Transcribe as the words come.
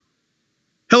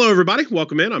everybody.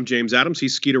 Welcome in. I'm James Adams.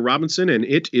 He's Skeeter Robinson, and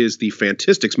it is the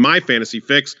Fantastics, My Fantasy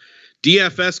Fix,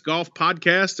 DFS Golf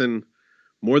podcast, and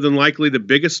more than likely the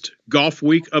biggest golf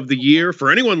week of the year for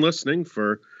anyone listening,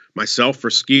 for myself, for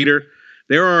Skeeter.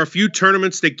 There are a few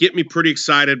tournaments that get me pretty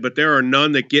excited, but there are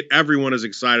none that get everyone as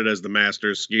excited as the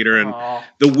Masters, Skeeter, and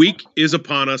the week is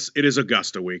upon us. It is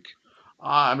Augusta week.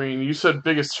 I mean, you said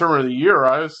biggest tournament of the year.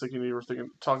 I was thinking you were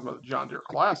talking about the John Deere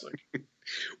Classic.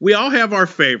 We all have our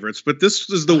favorites, but this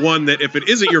is the one that if it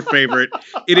isn't your favorite,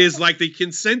 it is like the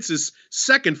consensus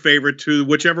second favorite to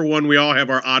whichever one we all have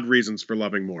our odd reasons for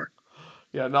loving more.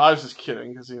 Yeah, no, I was just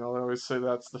kidding because, they always say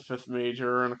that's the fifth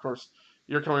major. And, of course,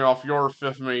 you're coming off your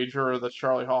fifth major, the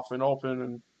Charlie Hoffman Open.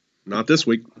 And not this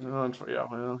week. Yeah,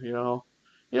 well, you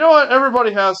know what?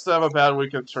 Everybody has to have a bad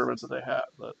week of tournaments that they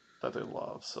have that they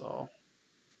love. So,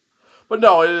 but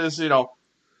no, it is,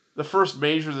 the first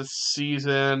major this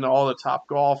season, all the top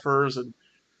golfers, and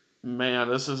man,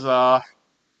 this is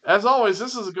as always,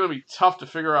 this is going to be tough to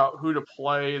figure out who to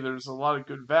play. There's a lot of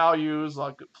good values, a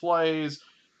lot of good plays.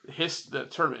 The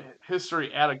tournament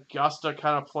history at Augusta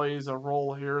kind of plays a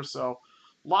role here, so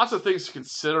lots of things to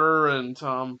consider, and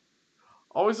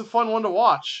always a fun one to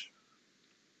watch.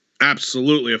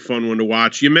 Absolutely a fun one to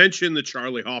watch. You mentioned the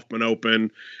Charlie Hoffman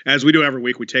Open. As we do every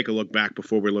week, we take a look back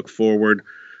before we look forward.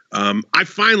 I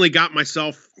finally got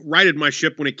myself righted my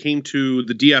ship when it came to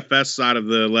the DFS side of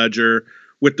the ledger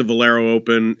with the Valero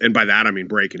Open, and by that I mean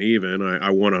breaking even. I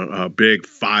won a big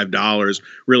 $5,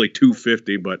 really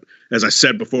 $250, but as I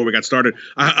said before we got started,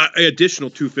 additional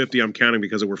 $250 I'm counting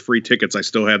because there were free tickets I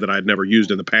still had that I had never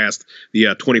used in the past, the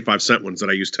 25-cent ones that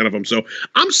I used 10 of them. So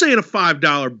I'm saying a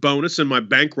 $5 bonus in my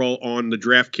bankroll on the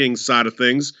DraftKings side of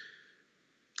things.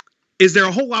 Is there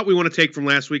a whole lot we want to take from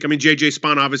last week? I mean, J.J.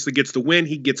 Spahn obviously gets the win.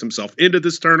 He gets himself into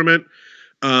this tournament.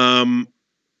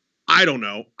 I don't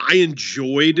know. I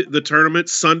enjoyed the tournament.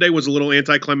 Sunday was a little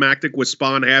anticlimactic with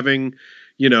Spahn having,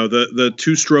 the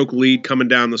two-stroke lead coming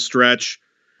down the stretch.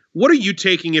 What are you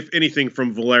taking, if anything,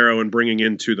 from Valero and bringing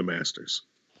into the Masters?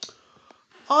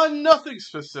 Nothing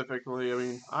specifically. I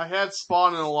mean, I had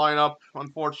Spahn in the lineup.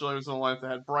 Unfortunately, it was in the lineup that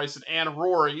had Bryson and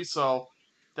Rory, so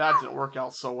that didn't work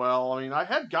out so well. I mean, I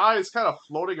had guys kind of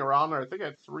floating around there. I think I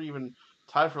had three even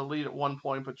tied for the lead at one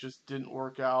point, but just didn't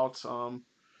work out.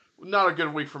 Not a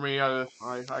good week for me. I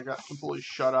got completely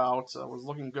shut out. I was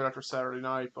looking good after Saturday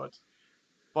night, but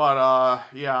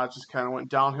yeah, it just kind of went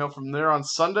downhill from there on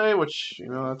Sunday, which,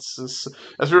 that's just,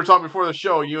 as we were talking before the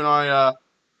show, you and I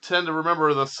tend to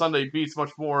remember the Sunday beats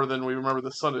much more than we remember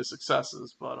the Sunday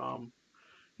successes. But,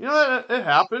 it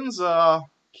happens.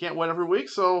 Can't win every week,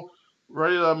 so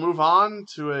ready to move on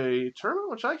to a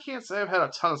tournament, which I can't say I've had a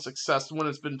ton of success when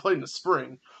it's been played in the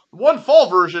spring. One fall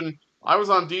version, I was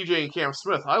on DJ and Cam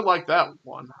Smith. I like that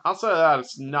one. Outside of that,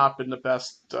 it's not been the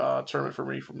best tournament for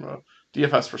me from a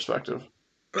DFS perspective.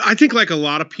 I think like a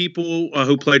lot of people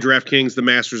who play DraftKings, the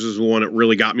Masters is the one that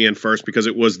really got me in first because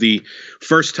it was the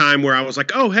first time where I was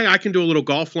like, oh, hey, I can do a little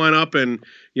golf lineup. And,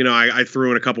 I threw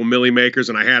in a couple milli makers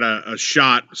and I had a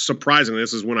shot. Surprisingly,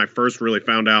 this is when I first really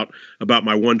found out about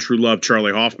my one true love,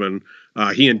 Charlie Hoffman.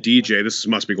 He and DJ, this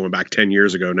must be going back 10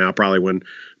 years ago now, probably when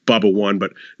Bubba won.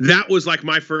 But that was like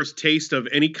my first taste of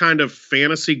any kind of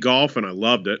fantasy golf, and I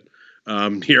loved it.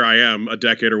 Here I am a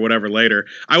decade or whatever later.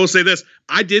 I will say this.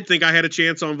 I did think I had a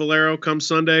chance on Valero come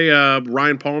Sunday.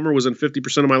 Ryan Palmer was in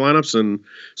 50% of my lineups. And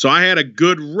so I had a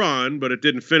good run, but it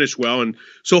didn't finish well. And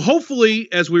so hopefully,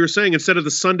 as we were saying, instead of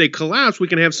the Sunday collapse, we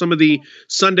can have some of the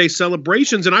Sunday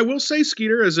celebrations. And I will say,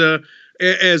 Skeeter,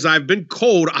 as I've been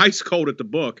ice cold at the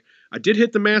book, I did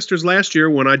hit the Masters last year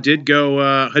when I did go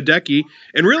Hideki.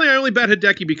 And really, I only bet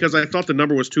Hideki because I thought the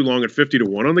number was too long at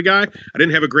 50-1 on the guy. I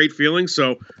didn't have a great feeling.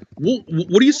 So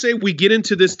what do you say we get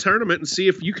into this tournament and see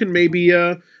if you can maybe,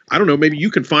 maybe you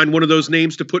can find one of those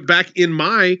names to put back in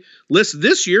my list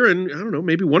this year. And I don't know,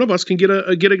 maybe one of us can get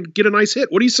a nice hit.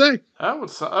 What do you say? That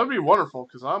would be wonderful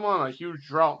because I'm on a huge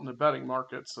drought in the betting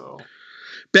market. So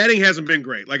betting hasn't been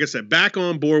great. Like I said, back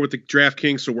on board with the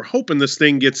DraftKings. So we're hoping this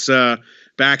thing gets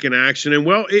back in action. And,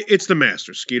 well, it's the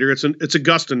Masters, Skeeter. It's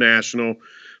Augusta National.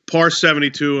 Par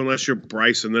 72, unless you're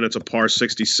Bryson, then it's a par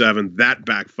 67. That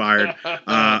backfired.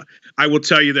 I will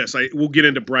tell you this. We'll get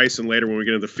into Bryson later when we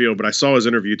get into the field, but I saw his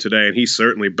interview today, and he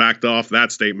certainly backed off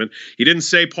that statement. He didn't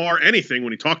say par anything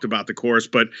when he talked about the course,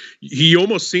 but he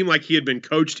almost seemed like he had been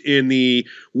coached in the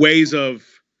ways of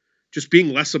just being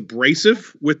less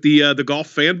abrasive with the golf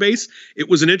fan base. It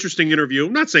was an interesting interview.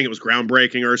 I'm not saying it was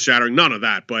groundbreaking or shattering, none of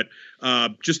that, but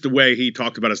just the way he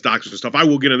talked about his doctors and stuff. I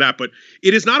will get into that, but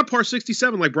it is not a par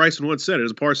 67 like Bryson once said. It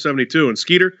is a par 72. And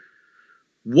Skeeter,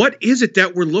 What is it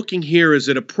that we're looking here? Is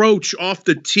it approach off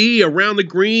the tee, around the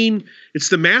green? It's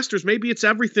the Masters. Maybe it's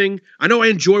everything. I know I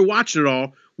enjoy watching it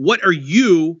all. What are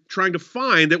you trying to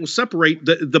find that will separate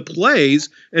the plays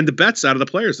and the bets out of the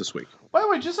players this week? By the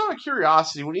way, just out of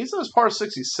curiosity, when he's in his par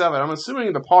 67, I'm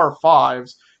assuming the par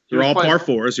fives. They're all par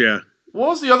fours, yeah. What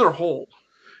was the other hole?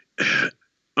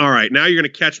 All right, now you're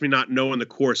going to catch me not knowing the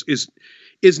course.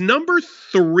 Is number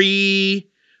 3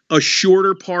 a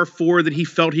shorter par 4 that he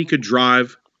felt he could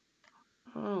drive?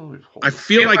 Oh, I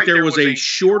feel like there was a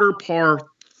shorter par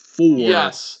 4.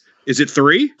 Yes. Is it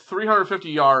 3? 350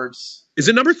 yards. Is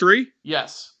it number 3?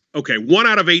 Yes. Okay, 1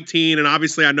 out of 18, and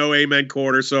obviously I know Amen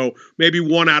quarter, so maybe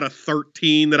 1 out of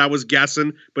 13 that I was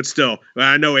guessing, but still,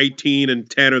 I know 18 and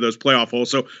 10 are those playoff holes.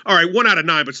 So, all right, 1 out of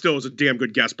 9, but still, it was a damn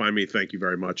good guess by me. Thank you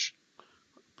very much.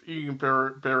 You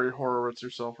can Barry Horowitz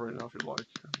yourself right now if you'd like.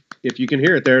 If you can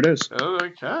hear it, there it is.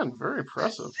 I can. Very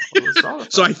impressive.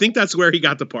 So I think that's where he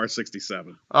got the par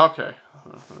 67. Okay.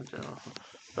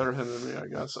 Better him than me, I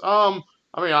guess.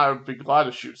 I mean, I would be glad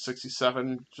to shoot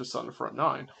 67 just on the front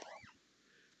 9.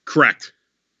 Correct.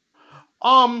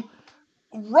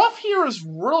 Rough here is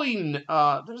really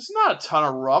there's not a ton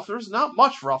of rough. There's not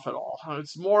much rough at all.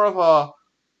 It's more of a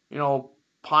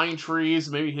pine trees,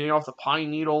 maybe hitting off the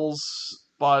pine needles,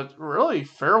 but really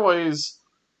fairways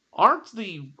aren't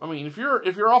the. I mean, if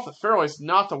you're off the fairways,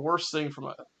 not the worst thing from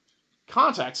a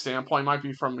contact standpoint. Might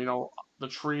be from the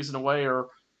trees in a way or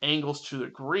angles to the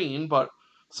green, but.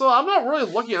 So I'm not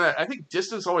really looking at it. I think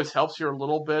distance always helps here a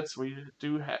little bit. So we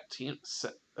do have teams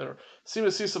seem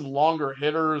to see some longer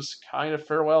hitters, kind of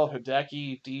Farewell,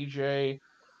 Hideki, DJ.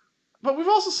 But we've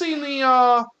also seen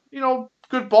the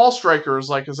good ball strikers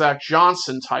like a Zach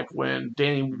Johnson type win,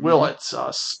 Danny Willett,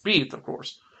 Spieth, of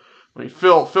course. I mean,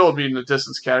 Phil would be in the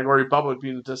distance category, Bubba would be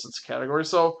in the distance category.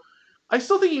 So I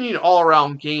still think you need an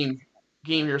all-around game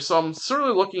here. So I'm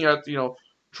certainly looking at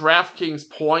DraftKings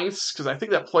points, because I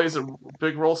think that plays a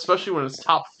big role, especially when it's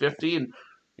top 50 and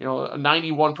a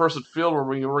 91 person field where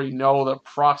we already know that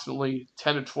approximately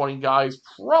 10 to 20 guys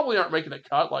probably aren't making the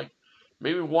cut. Like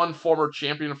maybe one former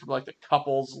champion from like the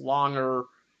couples, Longer,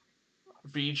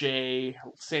 VJ,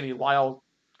 Sandy Lyle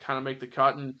kind of make the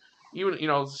cut, and even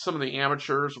some of the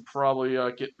amateurs will probably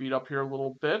get beat up here a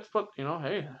little bit, but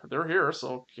hey, they're here,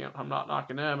 so I'm not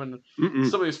knocking them. And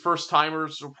some of these first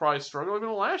timers will probably struggle.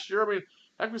 Even last year, I mean.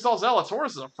 Heck, we saw Zalatoris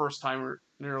as a first-timer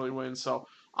nearly win. So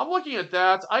I'm looking at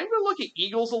that. I even look at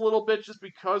Eagles a little bit just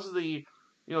because of the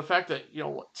fact that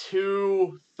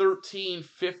 2, 13,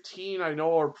 15 I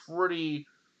know are pretty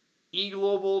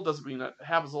eagleable. Doesn't mean that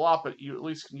happens a lot, but you at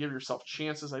least can give yourself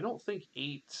chances. I don't think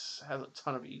 8 has a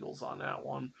ton of eagles on that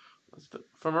one. If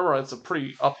I remember, it's a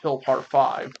pretty uphill par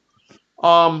 5.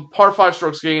 Par 5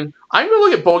 strokes gain. I'm going to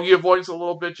look at bogey avoidance a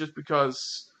little bit just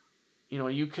because...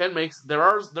 you can make there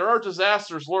are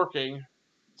disasters lurking,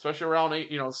 especially around 8.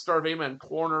 Start of Amen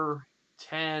corner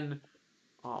 10.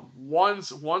 One's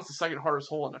the second hardest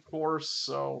hole in the course,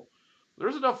 so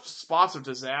there's enough spots of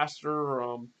disaster.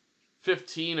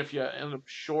 15, if you end up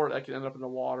short, that can end up in the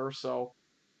water. So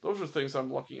those are things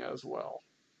I'm looking at as well.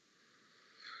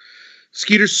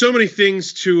 Skeeter, so many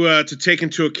things to take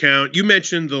into account. You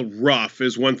mentioned the rough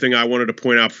is one thing I wanted to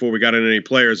point out before we got into any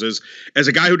players. Is as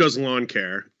a guy who does lawn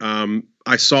care,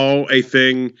 I saw a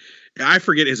thing. I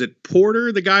forget, is it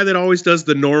Porter, the guy that always does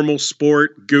the normal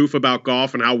sport goof about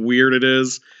golf and how weird it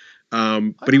is?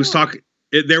 But he was talking.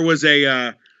 There was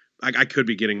a. I could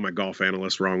be getting my golf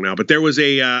analyst wrong now, but there was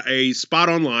a spot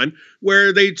online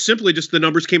where they simply just the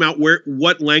numbers came out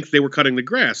what length they were cutting the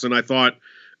grass, and I thought.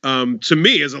 To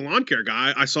me, as a lawn care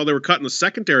guy, I saw they were cutting the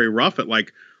secondary rough at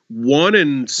like 1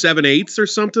 7/8 or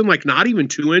something, like not even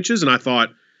 2 inches. And I thought,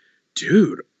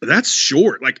 dude, that's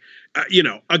short. Like,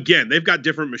 again, they've got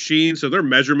different machines, so their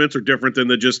measurements are different than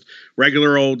the just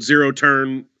regular old zero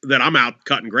turn that I'm out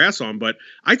cutting grass on. But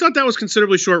I thought that was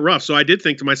considerably short rough. So I did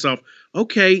think to myself,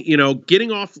 okay, getting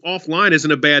offline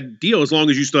isn't a bad deal as long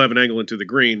as you still have an angle into the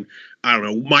green. I don't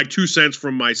know, my 2 cents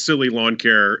from my silly lawn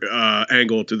care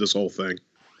angle to this whole thing.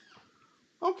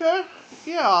 Okay.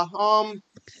 Yeah.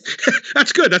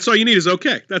 That's good. That's all you need is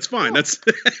okay. That's fine. Yeah. That's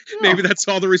maybe that's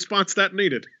all the response that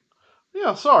needed.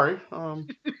 Yeah. Sorry.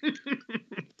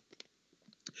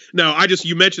 No,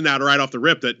 you mentioned that right off the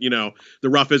rip that the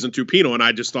rough isn't too penal, and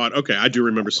I just thought, okay, I do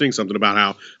remember seeing something about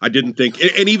how I didn't think,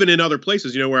 and even in other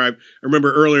places, where I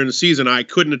remember earlier in the season, I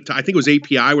think it was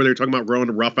API where they were talking about growing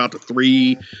the rough out to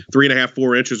 3.5,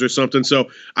 4 inches or something.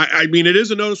 So I mean, it is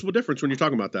a noticeable difference when you're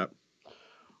talking about that.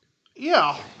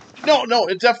 Yeah. No,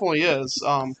 it definitely is.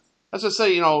 As I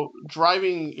say,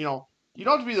 driving, you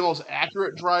don't have to be the most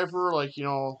accurate driver. Like,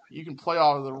 you can play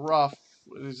out of the rough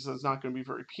It's not going to be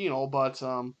very penal, but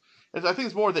I think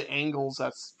it's more the angles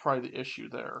that's probably the issue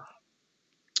there.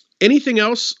 Anything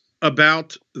else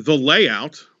about the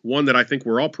layout, one that I think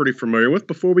we're all pretty familiar with,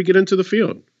 before we get into the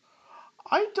field?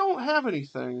 I don't have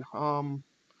anything. Again,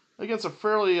 it's a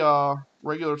fairly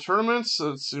regular tournament.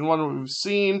 So it's one we've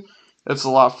seen. It's a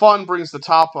lot of fun. Brings the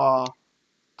top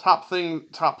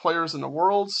players in the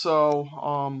world. So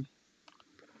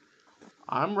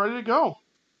I'm ready to go.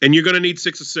 And you're going to need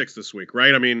 6 of 6 this week,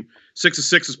 right? I mean, 6 of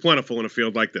 6 is plentiful in a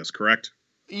field like this, correct?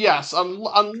 Yes,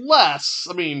 unless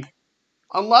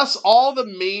all the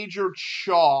major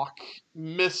chalk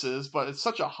misses, but it's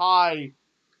such a high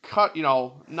cut,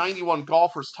 91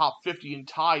 golfers, top 50 in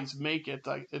ties make it.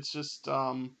 It's just,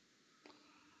 I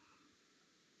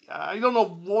don't know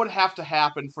what would have to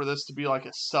happen for this to be like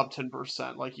a sub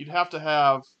 10%. Like, you'd have to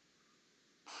have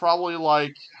probably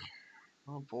like,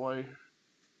 oh boy,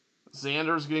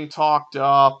 Xander's getting talked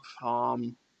up,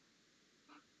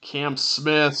 Cam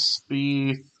Smith,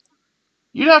 Spieth.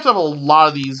 You'd have to have a lot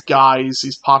of these guys,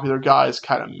 these popular guys,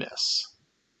 kind of miss.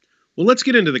 Well, let's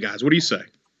get into the guys. What do you say?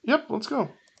 Yep, let's go.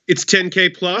 It's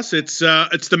 10K plus. It's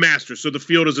the Masters, so the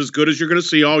field is as good as you're going to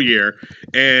see all year,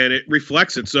 and it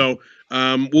reflects it. So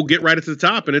we'll get right at the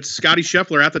top, and it's Scotty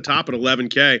Scheffler at the top at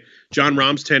 11K. John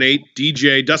Rahm's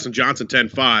 10-8. Dustin Johnson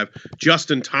 10-5.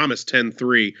 Justin Thomas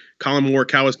 10-3. Colin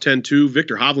Morikawa's 10-2.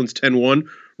 Victor Hovland's 10-1.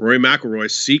 Rory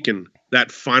McIlroy seeking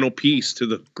that final piece to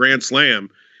the Grand Slam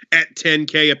at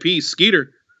 10K apiece.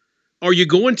 Skeeter, are you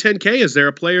going 10K? Is there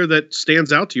a player that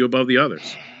stands out to you above the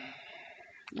others?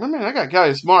 I mean, I got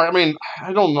guys, Mark. I mean,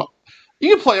 I don't know.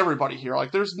 You can play everybody here.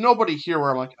 Like, there's nobody here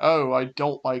where I'm like, oh, I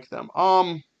don't like them.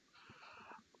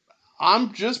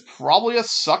 I'm just probably a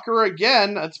sucker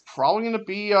again. It's probably going to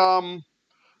be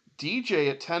DJ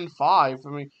at 10-5. I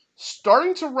mean,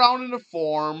 starting to round into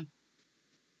form.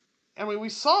 I mean, we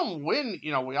saw him win.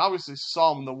 We obviously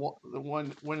saw him the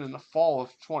one win in the fall of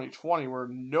 2020 where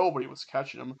nobody was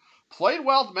catching him. Played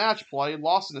well at the match play,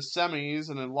 lost in the semis,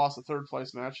 and then lost the third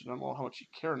place match. I don't know how much he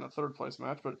cared in the third place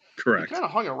match, but Correct. He kind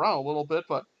of hung around a little bit.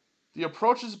 But the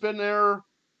approach has been there.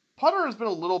 Putter has been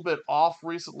a little bit off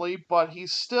recently, but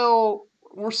he's still.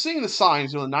 We're seeing the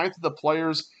signs. The ninth of the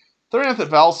players, 30th at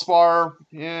Valspar,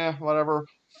 yeah, whatever.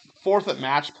 Fourth at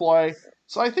match play.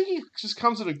 So I think he just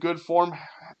comes in a good form.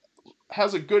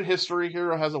 Has a good history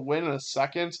here, has a win in a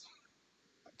second.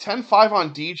 10-5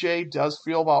 on DJ does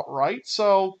feel about right.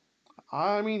 So,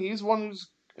 I mean, he's one who's,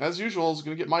 as usual, is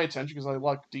going to get my attention because I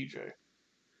like DJ.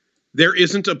 There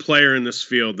isn't a player in this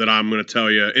field that I'm going to tell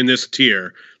you, in this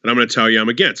tier, that I'm going to tell you I'm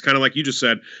against. Kind of like you just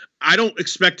said, I don't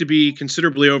expect to be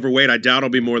considerably overweight. I doubt I'll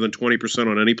be more than 20%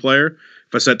 on any player.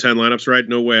 If I set 10 lineups right,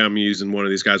 no way I'm using one of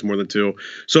these guys more than 2.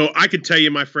 So I could tell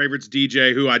you my favorite's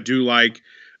DJ, who I do like.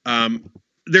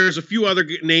 There's a few other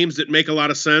names that make a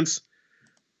lot of sense.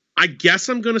 I guess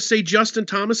I'm going to say Justin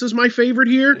Thomas is my favorite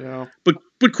here. Yeah.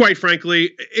 But quite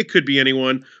frankly, it could be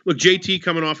anyone. Look, JT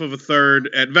coming off of a third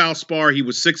at Valspar. He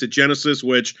was 6 at Genesis,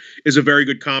 which is a very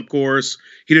good comp course.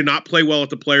 He did not play well at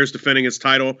the Players defending his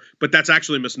title, but that's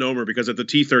actually a misnomer because at the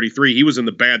T33, he was in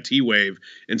the bad T wave.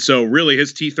 And so really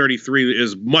his T33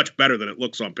 is much better than it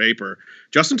looks on paper.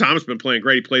 Justin Thomas has been playing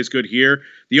great. He plays good here.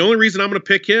 The only reason I'm going to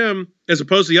pick him as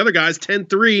opposed to the other guys,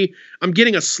 10-3, I'm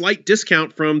getting a slight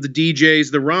discount from the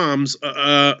DJs, the Rahms.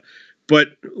 But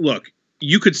look,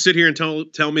 you could sit here and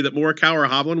tell me that Morikawa or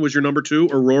Hovland was your number 2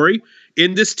 or Rory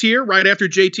in this tier right after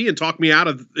JT and talk me out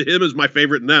of him as my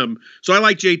favorite in them. So I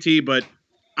like JT, but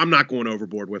I'm not going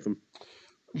overboard with him.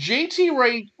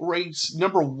 JT rates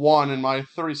number 1 in my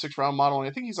 36-round modeling.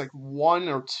 I think he's like 1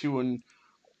 or 2 in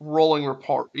rolling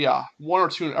report. Yeah, 1 or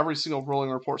 2 in every single rolling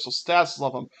report. So stats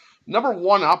love him. Number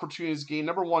 1 opportunities gained.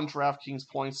 Number 1 DraftKings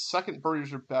points. Second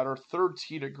birdies are better. Third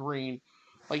tee to green.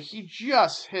 Like, he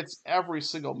just hits every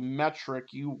single metric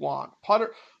you want.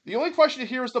 Putter. The only question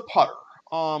here is the putter.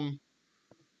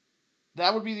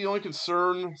 That would be the only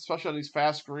concern, especially on these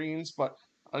fast greens. But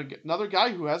another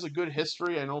guy who has a good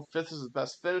history. I know 5th is his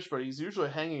best finish, but he's usually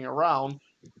hanging around.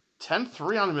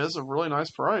 10-3 on him is a really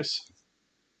nice price.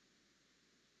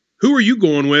 Who are you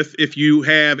going with if you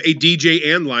have a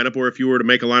DJ and lineup, or if you were to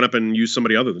make a lineup and use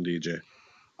somebody other than DJ?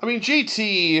 I mean,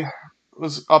 JT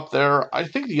was up there. I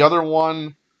think the other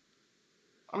one,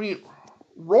 I mean,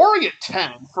 Rory at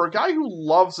 10, for a guy who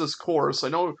loves this course, I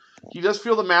know he does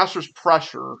feel the Masters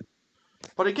pressure,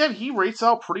 but again, he rates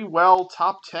out pretty well,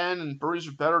 top 10, and birdies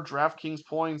are better, DraftKings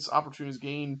points, opportunities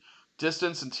gained,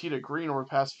 distance, and tee to green over the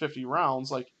past 50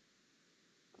 rounds. Like,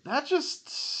 that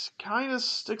just kind of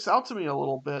sticks out to me a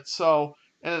little bit. So,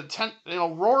 and at 10,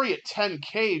 Rory at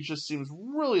 10K just seems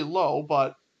really low,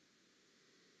 but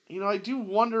I do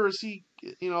wonder, is he,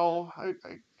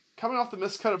 coming off the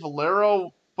miscut of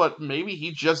Valero, but maybe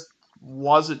he just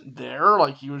wasn't there.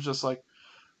 Like, he was just like,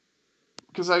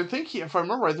 because I think if I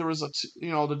remember right, there was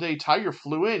the day Tiger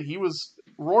flew in,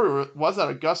 Rory was at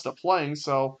Augusta playing,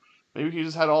 so maybe he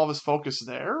just had all of his focus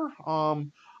there. I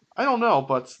don't know,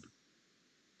 but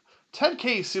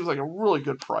 10K seems like a really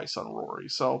good price on Rory,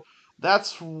 so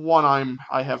that's one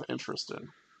I have interest in.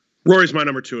 Rory's my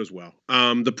number 2 as well.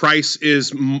 The price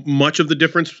is much of the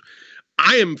difference.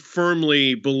 I am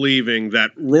firmly believing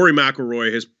that Rory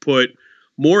McIlroy has put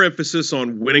more emphasis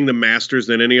on winning the Masters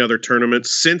than any other tournament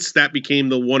since that became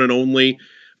the one and only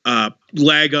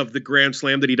leg of the Grand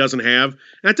Slam that he doesn't have.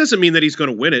 And that doesn't mean that he's going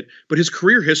to win it, but his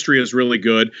career history is really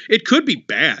good. It could be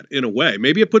bad in a way.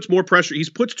 Maybe it puts more pressure. He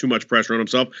puts too much pressure on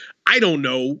himself. I don't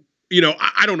know.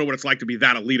 I don't know what it's like to be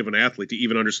that elite of an athlete to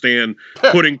even understand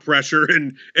putting pressure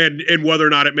and whether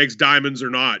or not it makes diamonds or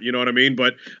not. You know what I mean?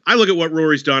 But I look at what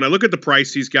Rory's done. I look at the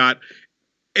price he's got.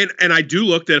 And I do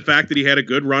look at the fact that he had a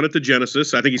good run at the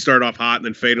Genesis. I think he started off hot and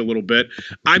then faded a little bit.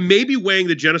 I may be weighing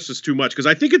the Genesis too much because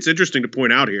I think it's interesting to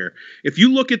point out here. If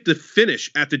you look at the finish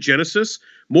at the Genesis,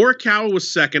 Morikawa was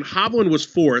second, Hovland was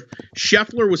fourth,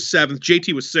 Scheffler was seventh,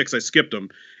 JT was sixth. I skipped him,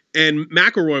 and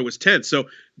McIlroy was 10th. So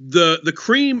the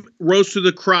cream rose to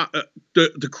the crop.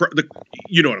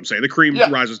 You know what I'm saying? The cream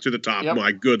rises to the top. Yep.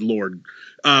 My good Lord.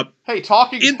 Hey,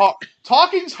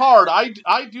 talking's hard.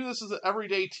 I do this as an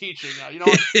everyday teaching.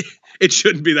 It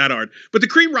shouldn't be that hard. But the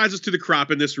cream rises to the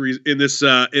crop in this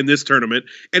tournament,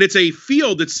 and it's a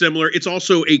field that's similar. It's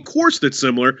also a course that's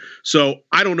similar. So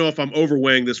I don't know if I'm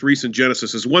overweighing this recent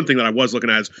Genesis. Is one thing that I was looking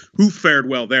at is who fared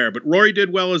well there. But Rory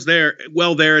did well there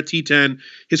at T10.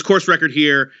 His course record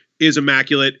here is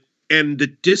immaculate, and the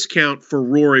discount for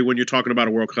Rory when you're talking about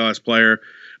a world-class player,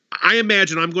 I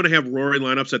imagine I'm going to have Rory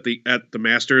lineups at the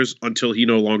Masters until he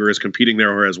no longer is competing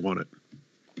there or has won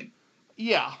it.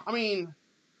 Yeah, I mean,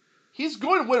 he's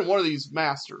going to win one of these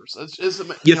Masters.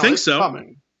 You think so?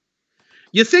 Coming.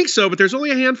 You think so, but there's only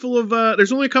a handful of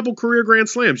there's only a couple career Grand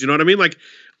Slams. You know what I mean? Like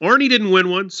Arnie didn't win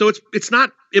one, so it's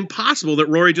not impossible that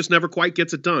Rory just never quite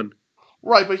gets it done.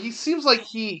 Right, but he seems like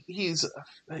he's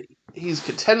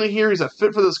contending here. He's a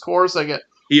fit for this course.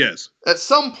 He is. At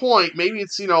some point, maybe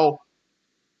it's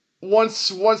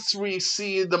once we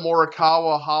see the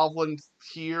Morikawa Hovland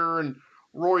here and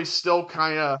Rory's still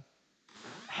kind of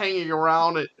hanging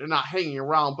around it, not hanging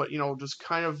around, but just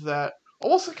kind of that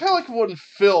almost kind of like when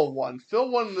Phil won.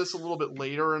 Phil won this a little bit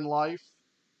later in life.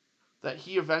 That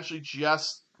he eventually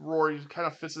Rory kind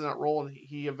of fits in that role and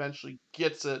he eventually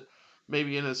gets it.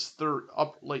 Maybe in his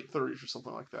late 30s or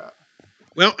something like that.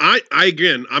 Well,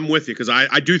 I'm with you because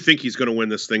I do think he's going to win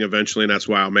this thing eventually, and that's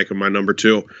why I'll make him my number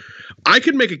 2. I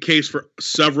could make a case for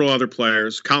several other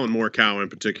players, Colin Morikawa in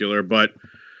particular, but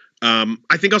I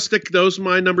think I'll stick those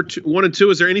my number 1 and 2.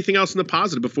 Is there anything else in the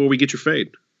positive before we get your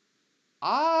fade?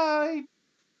 I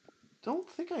don't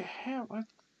think I have.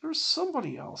 There's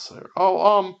somebody else there.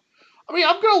 Oh, I mean,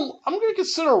 I'm gonna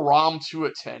consider Rahm 2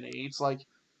 at 10-8. It's like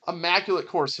immaculate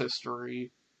course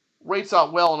history, rates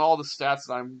out well in all the stats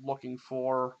that I'm looking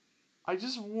for. I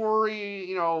just worry,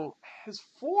 his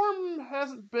form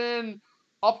hasn't been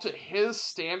up to his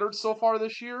standards so far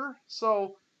this year,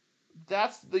 so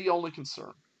that's the only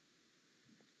concern.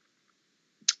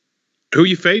 Who are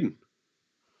you fading?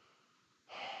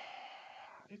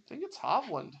 I think it's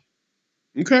Hovland.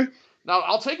 Okay. Now,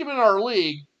 I'll take him in our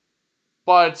league,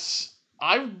 but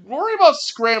I worry about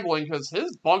scrambling because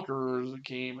his bunker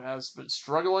game has been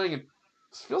struggling, and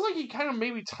it feels like he kind of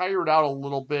maybe tired out a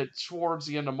little bit towards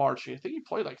the end of March. I think he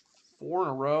played like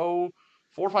 4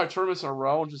 or 5 tournaments in a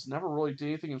row, and just never really did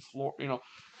anything in Florida.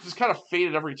 Just kind of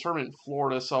faded every tournament in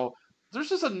Florida. So there's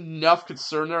just enough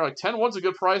concern there. Like 10-1's a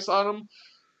good price on him.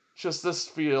 Just this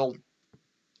field,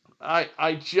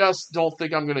 I just don't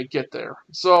think I'm going to get there.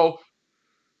 So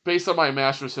based on my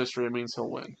Masters history, it means he'll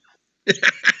win.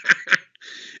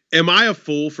 Am I a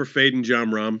fool for fading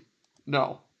Jon Rahm?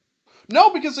 No,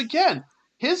 because again,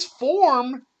 his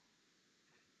form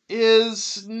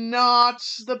is not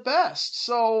the best.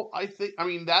 So I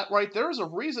mean, that right there is a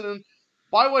reason. And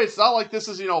by the way, it's not like this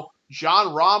is, Jon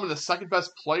Rahm and the second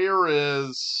best player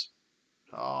is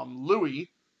Louis.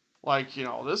 Like,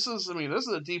 this is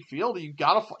a deep field. You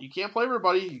can't play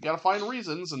everybody. You gotta find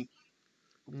reasons, and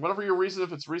whatever your reason,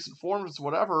 if it's recent form, if it's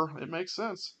whatever, it makes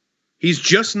sense. He's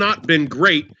just not been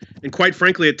great. And quite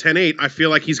frankly, at 10-8, I feel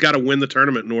like he's got to win the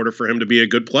tournament in order for him to be a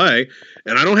good play.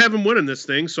 And I don't have him winning this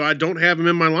thing, so I don't have him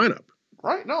in my lineup.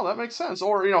 Right. No, that makes sense.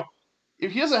 Or,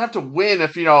 if he doesn't have to win,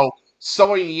 if,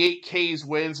 someone in the 8Ks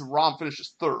wins and Rahm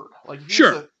finishes third. Like,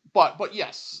 sure. But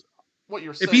yes, what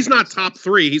you're saying. If he's not top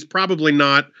 3, he's probably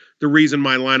not the reason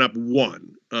my lineup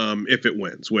won. If it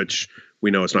wins, which we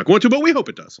know it's not going to, but we hope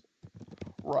it does.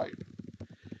 Right.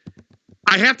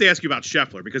 I have to ask you about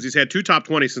Scheffler because he's had 2 top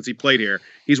 20s since he played here.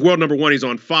 He's world number 1. He's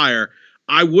on fire.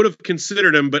 I would have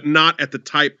considered him, but not at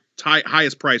the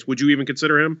highest price. Would you even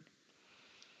consider him?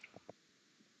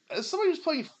 As somebody who's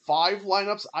playing 5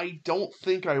 lineups, I don't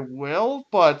think I will,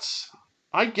 but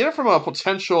I get it from a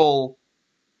potential.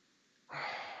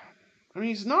 I mean,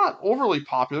 he's not overly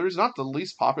popular. He's not the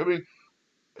least popular. I mean,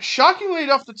 shockingly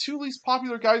enough, the 2 least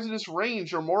popular guys in this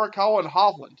range are Morikawa and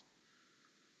Hovland.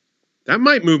 That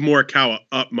might move Morikawa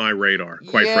up my radar,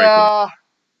 quite frankly.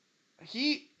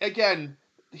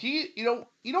 You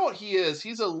know what he is?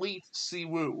 He's elite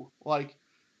Siwoo. Like,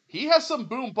 he has some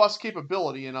boom bust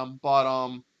capability in him, but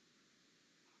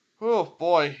oh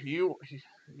boy,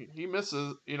 he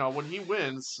misses. You know, when he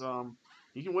wins,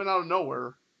 he can win out of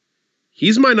nowhere.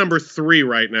 He's my number 3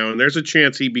 right now, and there's a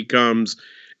chance he becomes.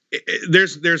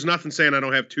 There's nothing saying I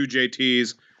don't have 2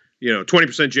 JTs. 20%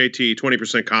 JT,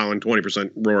 20% Colin,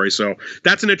 20% Rory. So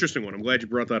that's an interesting one. I'm glad you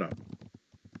brought that up.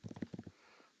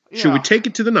 Yeah. Should we take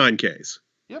it to the 9Ks?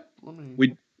 Yep. Let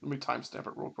me timestamp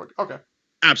it real quick. Okay.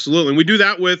 Absolutely. And we do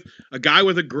that with a guy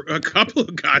with a couple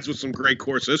of guys with some great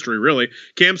course history, really.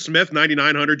 Cam Smith,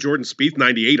 9,900. Jordan Spieth,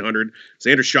 9,800.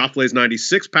 Xander Schauffele's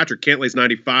 96. Patrick Cantlay's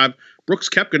 95. Brooks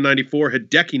Koepka, 94.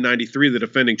 Hideki, 93, the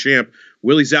defending champ.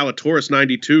 Willie Zalatoris,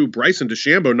 92. Bryson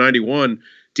DeChambeau, 91.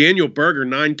 Daniel Berger,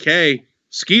 9K.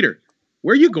 Skeeter,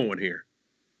 where are you going here?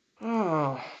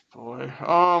 Oh, boy.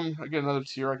 I get another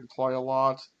tier I can play a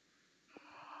lot.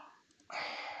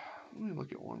 Let me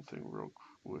look at one thing real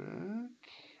quick.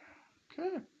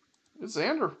 Okay. It's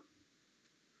Xander.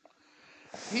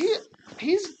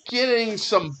 He's getting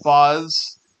some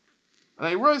buzz. And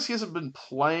I realize he hasn't been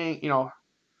playing,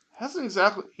 hasn't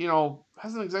exactly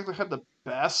had the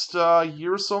best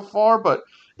year so far, but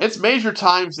it's major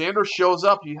time. Xander shows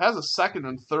up. He has a 2nd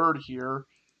and 3rd here.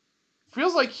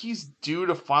 Feels like he's due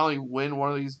to finally win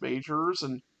one of these majors,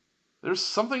 and there's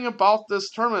something about this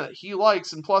tournament that he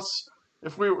likes. And plus,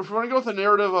 if we want to go with the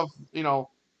narrative of,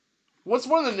 what's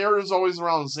one of the narratives always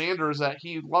around Xander is that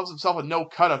he loves himself a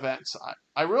no-cut events.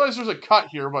 I realize there's a cut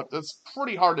here, but that's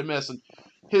pretty hard to miss. And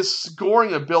his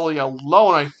scoring ability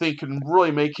alone, I think, can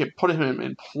really put him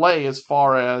in play as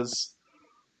far as,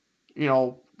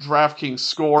 DraftKings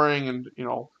scoring. And,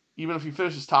 even if he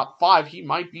finishes top 5, he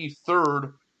might be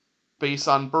 3rd based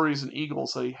on birdies and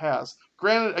eagles that he has.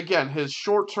 Granted, again, his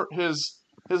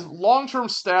long-term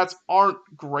stats aren't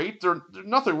great. There's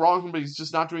nothing wrong with him, but he's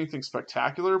just not doing anything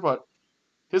spectacular. But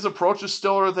his approaches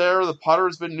still are there. The putter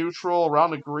has been neutral.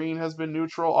 Around the green has been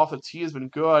neutral. Off the tee has been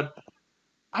good.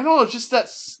 I don't know, just that,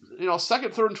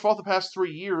 2nd, 3rd, and 12th the past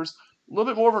 3 years. A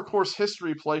little bit more of a course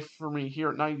history play for me here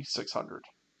at 9,600.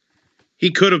 He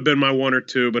could have been my 1 or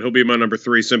 2, but he'll be my number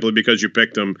 3 simply because you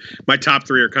picked him. My top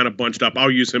 3 are kind of bunched up.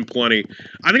 I'll use him plenty.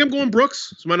 I think I'm going Brooks.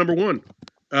 It's my number 1.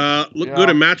 Good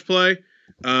in match play.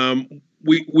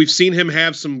 We've seen him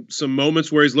have some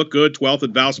moments where he's looked good. 12th at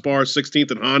Valspar,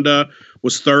 16th at Honda,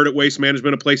 was 3rd at Waste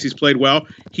Management, a place he's played well.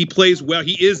 He plays well.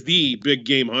 He is the big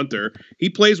game hunter.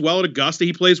 He plays well at Augusta.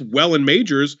 He plays well in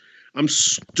majors. I'm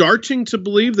starting to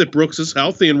believe that Brooks is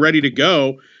healthy and ready to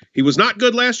go. He was not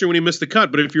good last year when he missed the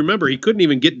cut, but if you remember, he couldn't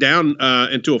even get down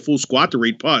into a full squat to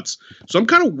read putts. So I'm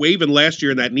kind of waving last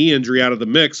year in that knee injury out of the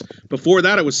mix. Before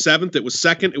that, it was 7th, it was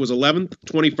 2nd, it was 11th,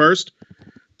 21st.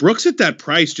 Brooks at that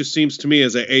price just seems to me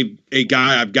as a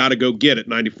guy I've got to go get at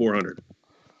 9,400.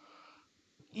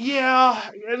 Yeah,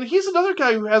 and he's another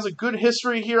guy who has a good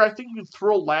history here. I think you can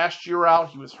throw last year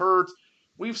out. He was hurt.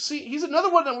 He's another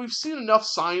one that we've seen enough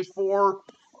signs for.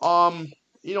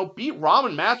 Beat Rahm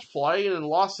in match play and then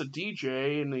lost to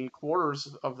DJ in the quarters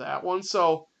of that one.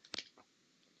 So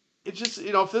it just,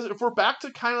 if we're back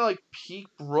to kind of like peak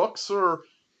Brooks, or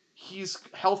he's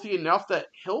healthy enough that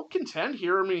he'll contend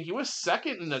here. I mean, he was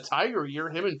 2nd in the Tiger year,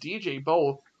 him and DJ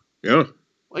both. Yeah.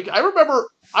 Like, I remember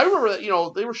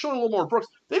that, they were showing a little more Brooks.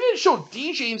 They didn't show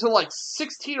DJ until like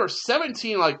 16 or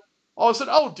 17. Like, all of a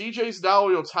sudden, DJ's now,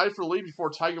 tied for the lead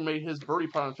before Tiger made his birdie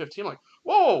putt on 15. Like,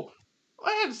 whoa,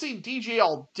 I hadn't seen DJ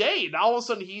all day. Now all of a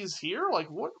sudden he's here?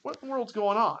 Like, what in the world's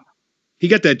going on? He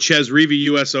got that Ches Reavie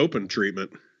U.S. Open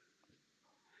treatment.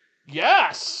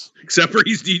 Yes! Except for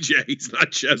he's DJ. He's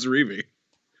not Ches Reavie.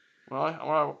 Well,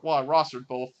 I rostered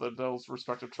both of those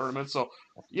respective tournaments. So,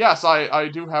 yes, I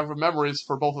do have memories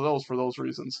for both of those for those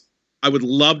reasons. I would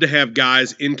love to have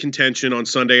guys in contention on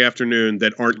Sunday afternoon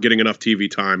that aren't getting enough TV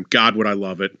time. God, would I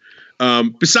love it.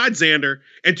 Besides Xander,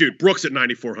 and dude, Brooks at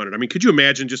 9,400. I mean, could you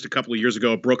imagine just a couple of years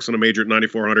ago, Brooks in a major at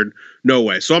 9,400? No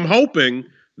way. So I'm hoping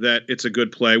that it's a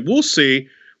good play. We'll see.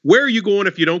 Where are you going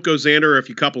if you don't go Xander or if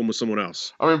you couple him with someone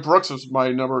else? I mean, Brooks is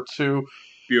my number 2.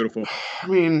 Beautiful. I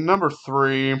mean, number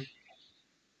 3.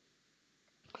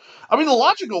 I mean, the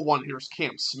logical one here is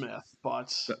Cam Smith,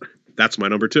 but that's my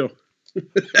number 2.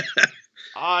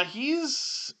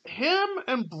 Him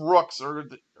and Brooks are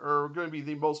going to be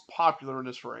the most popular in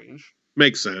this range.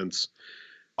 Makes sense.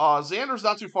 Xander's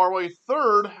not too far away.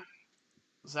 Third,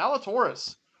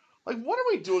 Zalatoris. Like, what are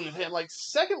we doing with him? Like,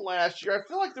 second last year, I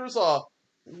feel like there's a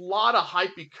lot of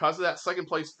hype because of that second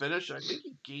place finish. I think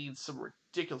he gained some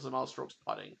ridiculous amount of strokes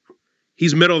putting.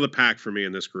 He's middle of the pack for me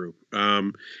in this group.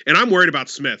 And I'm worried about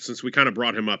Smith since we kind of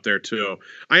brought him up there too.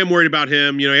 I am worried about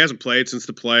him. You know, he hasn't played since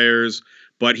the Players,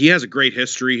 but he has a great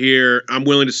history here. I'm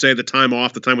willing to say the time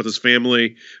off, the time with his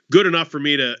family, good enough for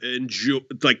me to enjoy,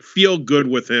 like feel good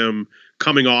with him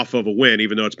coming off of a win,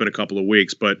 even though it's been a couple of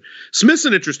weeks. But Smith's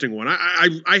an interesting one.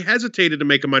 I hesitated to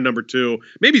make him my number 2.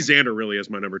 Maybe Xander really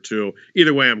is my number 2.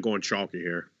 Either way, I'm going chalky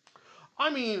here. I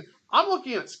mean, I'm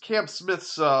looking at Cam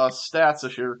Smith's stats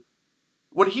this year.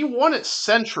 When he won at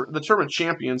the Tournament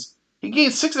Champions, he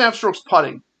gained 6.5 strokes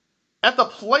putting. At the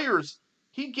Players,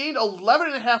 he gained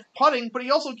 11.5 putting, but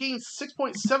he also gained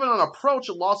 6.7 on approach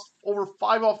and lost over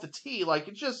 5 off the tee. Like,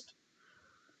 it's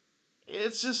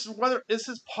just whether it's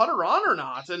his putter on or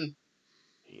not. And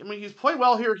I mean, he's played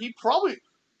well here.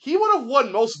 He would have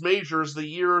won most majors the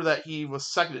year that he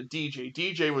was second to DJ.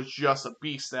 DJ was just a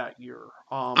beast that year.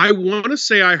 I want to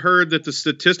say I heard that the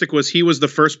statistic was he was the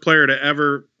first player to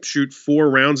ever shoot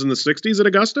 4 rounds in the 60s at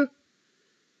Augusta.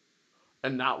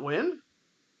 And not win?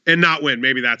 And not win.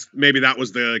 Maybe that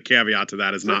was the caveat to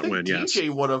that, is not win, yes.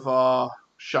 DJ would have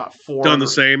shot 4. Done the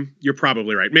same. You're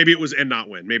probably right. Maybe it was and not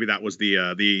win. Maybe that was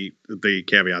the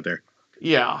caveat there.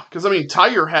 Yeah, because, I mean,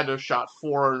 Tiger had to have shot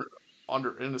 4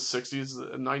 in the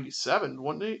 60s in 97,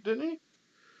 didn't he?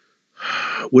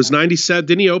 Was 97,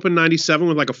 didn't he open 97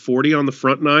 with like a 40 on the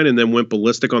front 9 and then went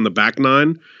ballistic on the back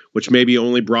 9, which maybe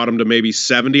only brought him to maybe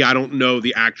 70? I don't know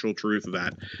the actual truth of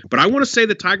that. But I want to say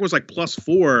that Tiger was like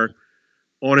 +4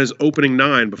 on his opening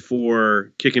 9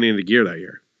 before kicking into gear that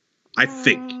year. I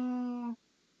think.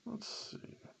 Let's see.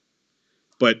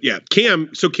 But yeah, Cam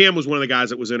was one of the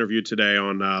guys that was interviewed today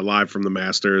on Live from the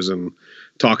Masters and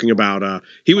talking about,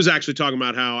 he was actually talking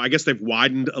about how I guess they've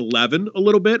widened 11 a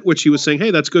little bit, which he was saying,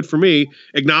 hey, that's good for me,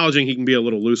 acknowledging he can be a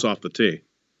little loose off the tee.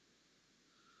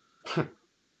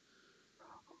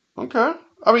 Okay.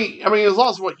 I mean, as long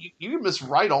as you can miss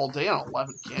right all day on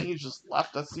 11, can't you? Just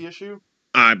left, that's the issue?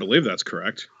 I believe that's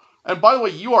correct. And by the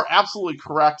way, you are absolutely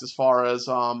correct as far as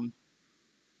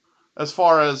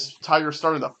Tiger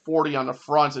starting the 40 on the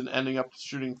front and ending up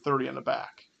shooting 30 on the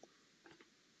back.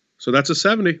 So that's a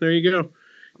 70. There you go.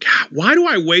 God, why do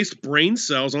I waste brain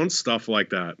cells on stuff like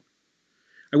that?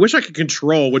 I wish I could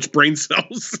control which brain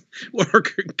cells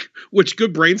which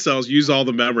good brain cells use all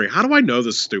the memory. How do I know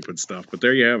this stupid stuff? But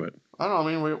there you have it. I don't know.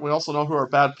 I mean, we also know who our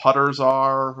bad putters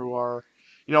are, who are,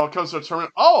 it comes to a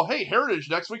tournament. Oh, hey, Heritage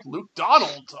next week, Luke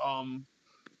Donald.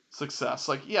 Success.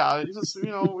 Like, yeah, just,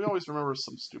 we always remember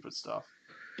some stupid stuff.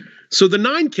 So the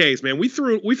 9Ks, man, we've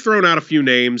thrown out a few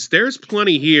names. There's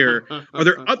plenty here.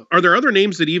 Are there other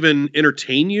names that even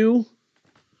entertain you?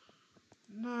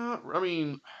 No, I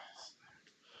mean,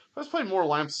 I was playing more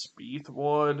Lamb Spieth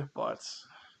would, but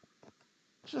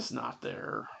just not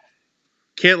there.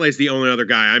 Cantlay's the only other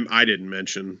guy I didn't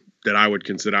mention that I would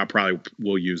consider I probably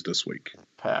will use this week.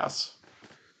 Pass.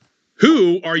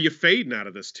 Who are you fading out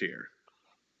of this tier?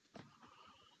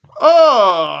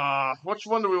 Which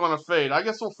one do we want to fade? I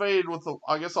guess I'll fade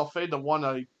the one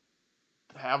I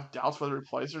have doubts whether he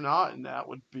plays or not, and that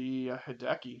would be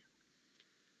Hideki.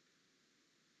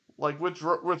 Like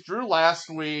withdrew last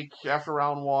week after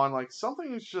round 1. Like,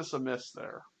 something is just amiss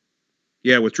there.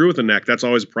 Yeah, withdrew with the neck. That's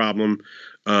always a problem.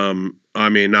 I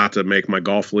mean, not to make my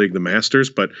golf league the Masters,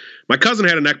 but my cousin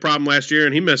had a neck problem last year,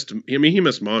 and he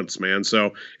missed months, man.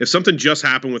 So if something just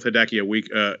happened with Hideki a week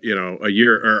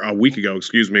ago,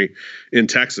 in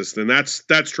Texas, then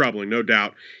that's troubling, no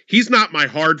doubt. He's not my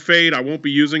hard fade. I won't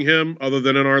be using him other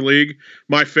than in our league.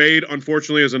 My fade,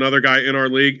 unfortunately, is another guy in our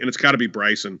league, and it's got to be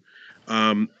Bryson.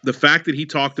 The fact that he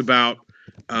talked about,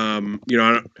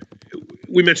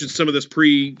 we mentioned some of this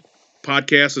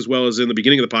pre-podcast as well as in the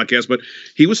beginning of the podcast, but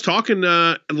he was talking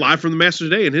live from the Masters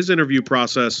today in his interview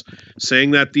process,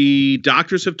 saying that the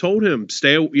doctors have told him,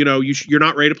 you're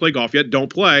not ready to play golf yet,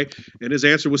 don't play. And his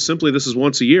answer was simply, this is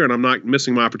once a year, and I'm not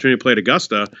missing my opportunity to play at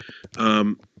Augusta.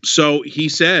 So he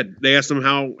said, they asked him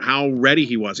how ready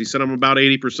he was. He said, I'm about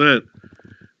 80%.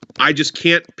 I just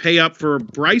can't pay up for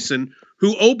Bryson,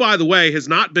 who, oh, by the way, has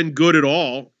not been good at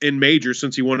all in majors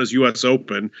since he won his U.S.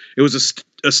 Open. It was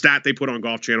a stat they put on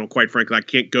Golf Channel. Quite frankly, I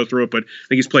can't go through it, but I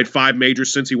think he's played 5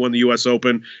 majors since he won the U.S.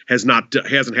 Open. Hasn't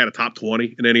had a top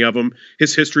 20 in any of them.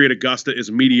 His history at Augusta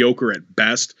is mediocre at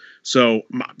best. So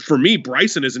for me,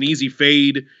 Bryson is an easy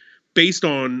fade based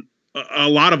on a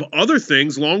lot of other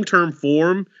things, long-term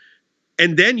form,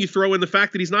 and then you throw in the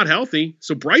fact that he's not healthy.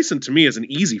 So Bryson, to me, is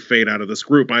an easy fade out of this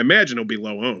group. I imagine he'll be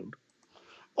low-owned.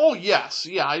 Oh, yes.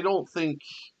 Yeah, I don't think...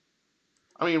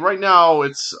 I mean, right now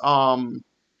it's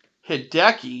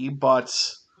Hideki, but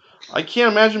I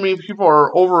can't imagine many people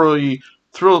are overly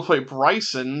thrilled to play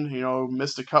Bryson.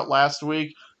 Missed a cut last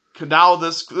week. Now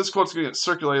this quote's going to get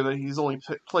circulated that he's only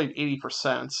played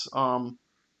 80%.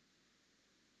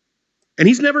 And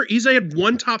he's had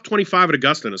one top 25 at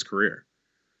Augusta in his career.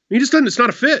 He just doesn't, it's not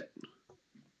a fit.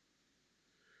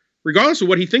 Regardless of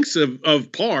what he thinks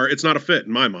of par, it's not a fit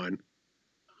in my mind.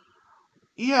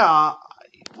 Yeah,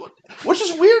 which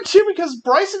is weird too because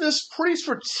Bryson is pretty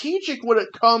strategic when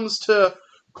it comes to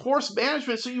course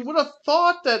management. So you would have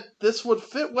thought that this would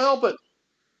fit well, but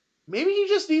maybe he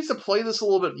just needs to play this a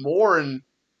little bit more. And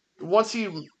once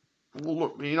maybe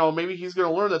he's going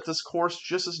to learn that this course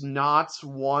just is not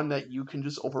one that you can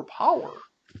just overpower.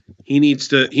 He needs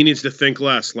to think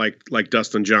less like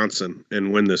Dustin Johnson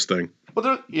and win this thing.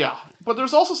 But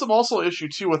there's also issue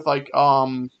too with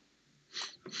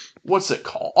what's it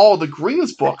called? Oh, the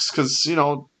greens books, because they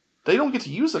don't get to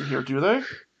use them here, do they?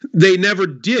 They never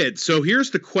did. So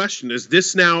here's the question: is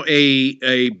this now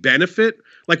a benefit?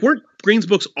 Like, weren't greens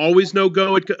books always no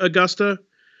go at Augusta?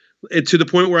 To the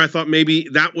point where I thought maybe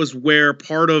that was where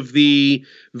part of the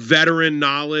veteran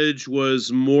knowledge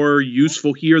was more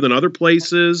useful here than other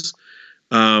places.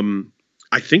 I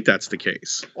think that's the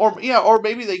case. Or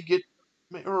maybe they get,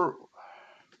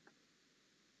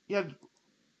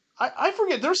 I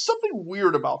forget. There's something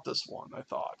weird about this one, I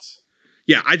thought.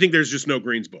 Yeah, I think there's just no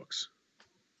greens books.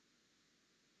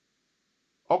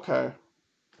 Okay.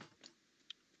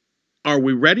 Are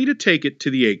we ready to take it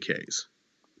to the 8Ks?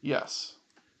 Yes.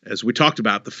 As we talked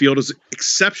about, the field is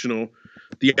exceptional.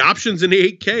 The options in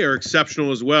the 8K are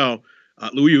exceptional as well.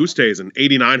 Louis Oosthuizen,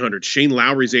 8,900. Shane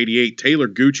Lowry's 88. Taylor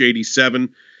Gooch,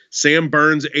 87. Sam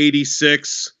Burns,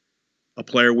 86. A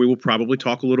player we will probably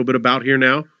talk a little bit about here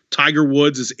now. Tiger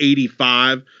Woods is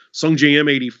 85. Sung J.M.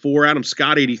 84. Adam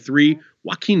Scott, 83.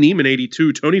 Joaquin Niemann,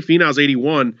 82. Tony Finau's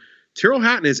 81. Tyrrell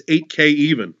Hatton is 8K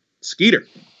even. Skeeter,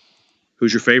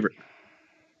 who's your favorite?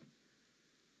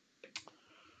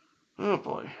 Oh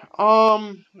boy.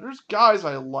 There's guys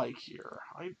I like here.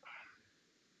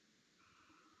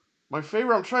 My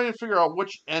favorite, I'm trying to figure out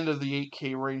which end of the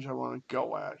 8K range I want to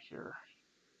go at here.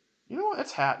 You know what?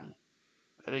 It's Hatton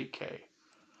at 8K.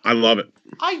 I love it.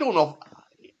 I don't know.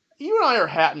 You and I are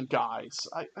Hatton guys.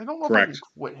 I don't know Correct. if I can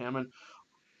quit him. And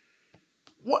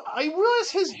what I realize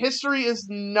his history is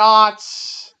not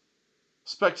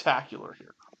spectacular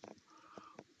here.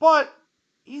 But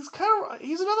he's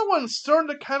another one starting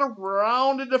to kind of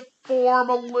round into form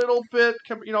a little bit.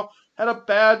 Had a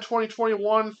bad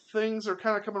 2021. Things are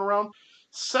kind of coming around.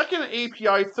 Second at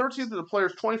API, 13th in the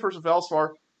Players, 21st at Valspar.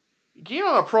 Gained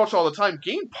on approach all the time.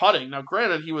 Gained putting. Now,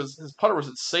 granted, his putter was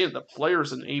insane at the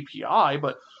Players and API,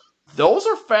 but those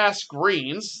are fast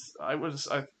greens. I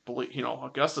believe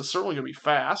Augusta's certainly going to be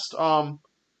fast.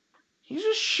 He's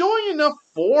just showing enough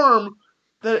form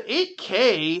that at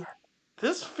 8K,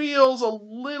 this feels a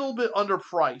little bit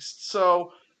underpriced.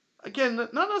 So, again,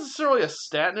 not necessarily a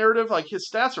stat narrative. Like, his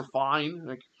stats are fine.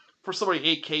 Like, for somebody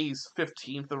 8K, he's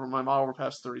 15th over my model over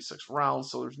past 36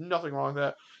 rounds, so there's nothing wrong with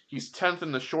that. He's 10th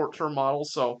in the short-term model,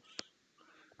 so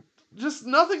just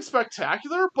nothing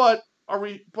spectacular, but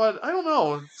I don't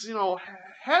know.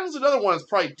 Hatton's another one that's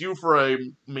probably due for a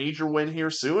major win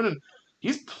here soon, and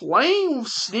he's playing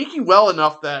sneaky well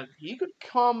enough that he could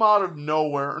come out of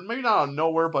nowhere, and maybe not out of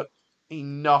nowhere, but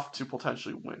enough to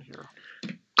potentially win here.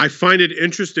 I find it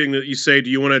interesting that you say, do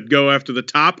you want to go after the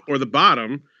top or the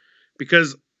bottom?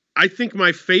 Because I think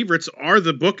my favorites are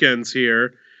the bookends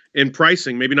here in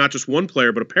pricing. Maybe not just one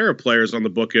player, but a pair of players on the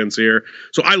bookends here.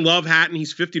 So I love Hatton.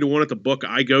 He's 50-1 at the book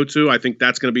I go to. I think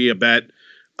that's going to be a bet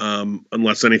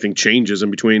unless anything changes in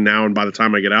between now and by the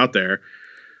time I get out there.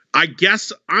 I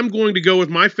guess I'm going to go with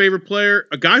my favorite player,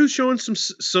 a guy who's showing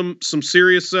some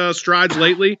serious strides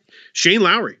lately, Shane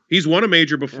Lowry. He's won a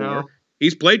major before. Yeah.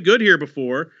 He's played good here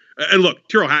before. And look,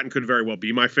 Tyrrell Hatton could very well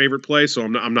be my favorite play, so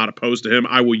I'm not opposed to him.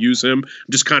 I will use him.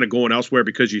 I'm just kind of going elsewhere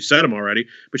because you said him already.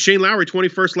 But Shane Lowry,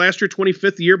 21st last year,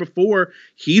 25th the year before.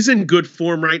 He's in good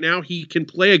form right now. He can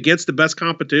play against the best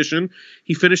competition.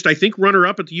 He finished, I think,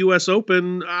 runner-up at the U.S.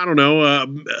 Open, I don't know,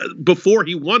 before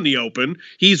he won the Open.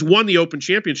 He's won the Open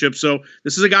Championship, so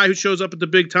this is a guy who shows up at the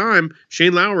big time.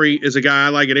 Shane Lowry is a guy I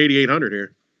like at 8,800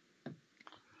 here.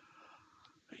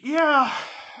 Yeah.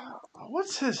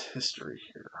 What's his history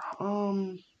here?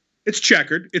 It's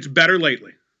checkered. It's better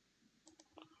lately.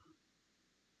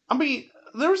 I mean,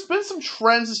 there's been some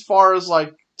trends as far as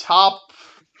like top,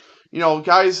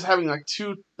 guys having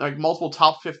multiple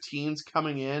top 15s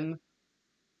coming in.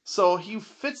 So he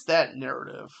fits that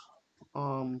narrative.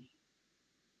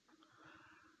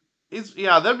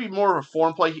 That'd be more of a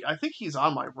form play. I think he's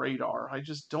on my radar. I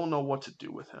just don't know what to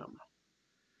do with him.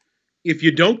 If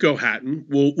you don't go Hatton,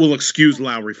 we'll excuse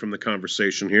Lowry from the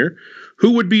conversation here.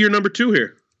 Who would be your number 2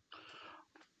 here?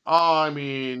 I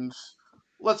mean,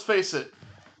 let's face it.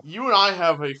 You and I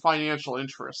have a financial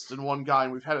interest in one guy,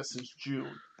 and we've had it since June.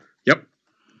 Yep.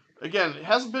 Again, it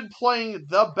hasn't been playing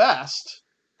the best,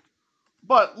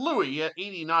 but Louis at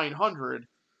 8,900.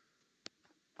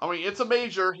 I mean, it's a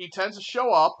major. He tends to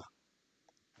show up.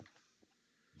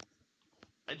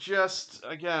 Just,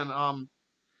 again,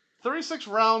 36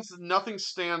 rounds, nothing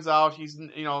stands out. He's,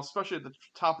 especially at the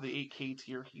top of the 8K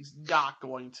tier, he's not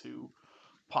going to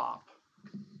pop.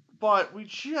 But we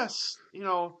just,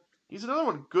 he's another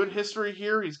one. Good history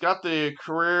here. He's got the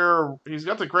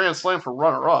Grand Slam for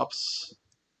runner-ups.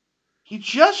 He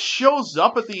just shows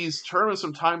up at these tournaments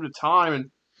from time to time,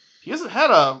 and he hasn't had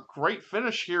a great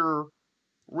finish here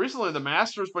recently in the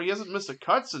Masters, but he hasn't missed a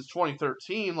cut since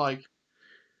 2013. Like,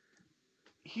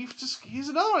 he's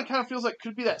another one that kind of feels like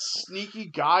could be that sneaky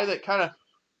guy that kind of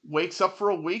wakes up for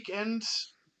a week and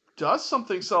does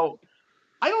something. So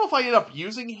I don't know if I end up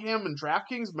using him in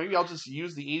DraftKings. Maybe I'll just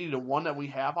use the 80-1 that we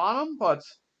have on him. But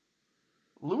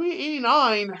Louis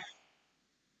 89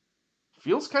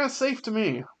 feels kind of safe to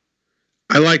me.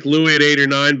 I like Louis at 8 or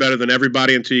 9 better than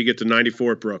everybody until you get to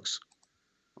 94 at Brooks.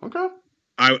 Okay.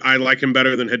 I like him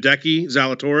better than Hideki,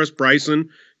 Zalatoris, Bryson,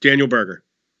 Daniel Berger.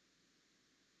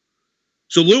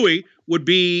 So Louis would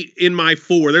be in my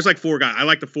 4. There's like 4 guys. I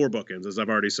like the 4 bookends, as I've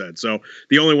already said. So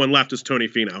the only one left is Tony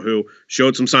Finau, who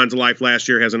showed some signs of life last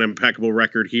year, has an impeccable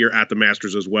record here at the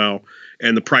Masters as well.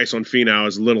 And the price on Finau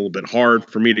is a little bit hard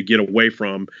for me to get away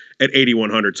from at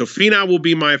 8,100. So Finau will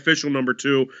be my official number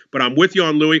 2, but I'm with you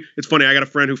on Louis. It's funny, I got a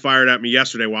friend who fired at me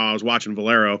yesterday while I was watching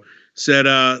Valero. Said,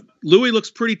 Louis looks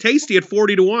pretty tasty at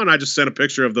 40-1. I just sent a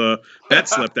picture of the bet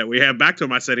slip that we have back to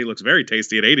him. I said he looks very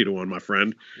tasty at 80-1, my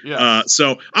friend. Yeah.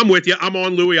 So I'm with you. I'm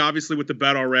on Louis, obviously, with the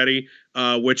bet already,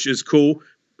 which is cool.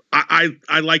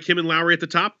 I like him and Lowry at the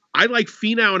top. I like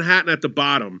Finau and Hatton at the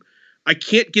bottom. I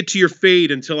can't get to your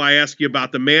fade until I ask you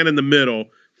about the man in the middle,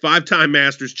 5-time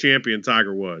Masters champion,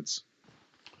 Tiger Woods.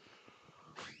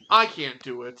 I can't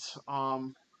do it.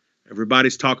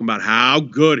 Everybody's talking about how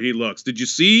good he looks. Did you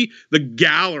see the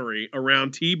gallery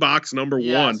around tee box number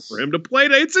 1 for him to play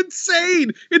today? It's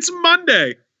insane. It's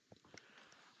Monday.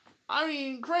 I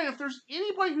mean, granted, if there's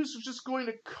anybody who's just going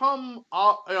to come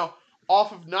up,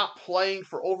 off of not playing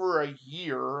for over a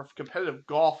year of competitive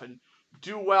golf and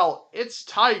do well, it's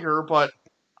Tiger, but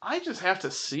I just have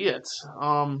to see it.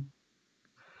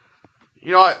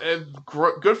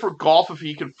 Good for golf if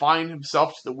he can find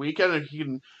himself to the weekend, if he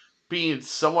can be in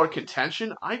somewhat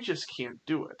contention. I just can't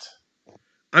do it.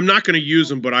 I'm not going to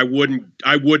use him, but I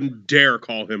wouldn't dare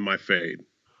call him my fade.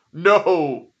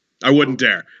 No. I wouldn't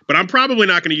dare. But I'm probably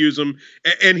not going to use him.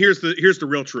 And here's the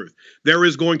real truth. There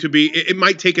is going to be, it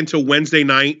might take until Wednesday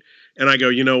night, and I go,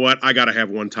 you know what? I got to have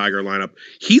one Tiger lineup.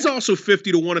 He's also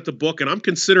 50-1 at the book, and I'm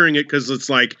considering it because it's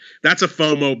like, that's a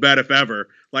FOMO bet if ever.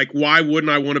 Like, why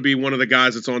wouldn't I want to be one of the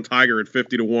guys that's on Tiger at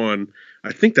 50-1?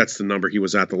 I think that's the number he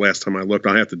was at the last time I looked.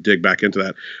 I have to dig back into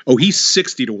that. Oh, he's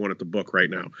 60-1 at the book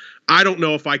right now. I don't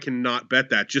know if I can not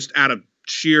bet that just out of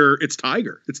sheer, it's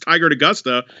Tiger. It's Tiger at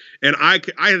Augusta. And I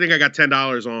think I got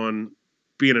 $10 on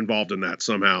being involved in that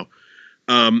somehow.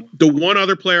 The one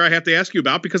other player I have to ask you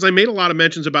about, because I made a lot of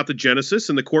mentions about the Genesis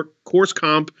and the course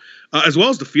comp, as well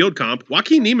as the field comp.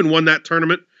 Joaquin Niemann won that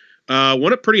tournament.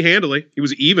 Won it pretty handily. He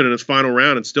was even in his final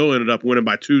round and still ended up winning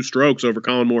by 2 strokes over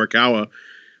Colin Morikawa.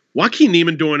 Joaquin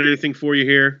Niemann doing anything for you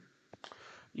here?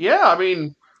 Yeah, I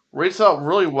mean, rates out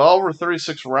really well over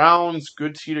 36 rounds,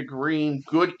 good tee to green,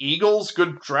 good eagles,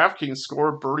 good DraftKings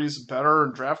score, birdies better,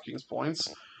 and DraftKings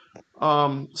points.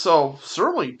 So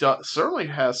certainly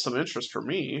has some interest for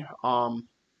me.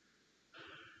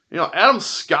 Adam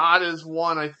Scott is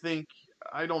one I think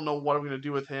I don't know what I'm going to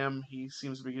do with him. He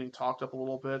seems to be getting talked up a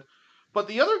little bit. But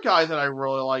the other guy that I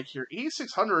really like here,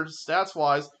 8,600 stats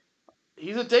wise,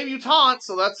 he's a debutant,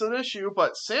 so that's an issue.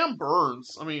 But Sam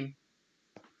Burns, I mean,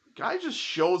 guy just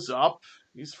shows up.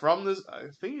 He's from this. I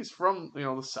think he's from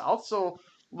the South, so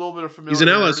a little bit of He's an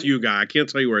familiarity. LSU guy. I can't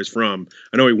tell you where he's from.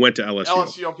 I know he went to LSU.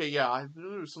 LSU, okay, yeah, I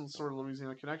knew there was some sort of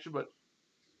Louisiana connection, but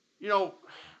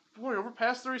boy, over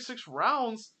past 36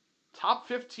 rounds, top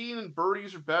 15 in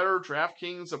birdies or better,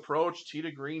 DraftKings approach, tee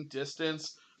to green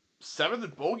distance, 7th in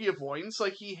bogey avoidance.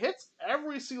 Like, he hits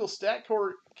every single stat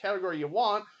category you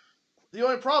want. The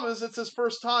only problem is it's his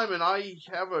first time, and I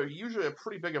have usually a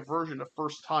pretty big aversion to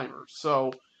first timers.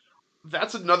 So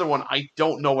that's another one I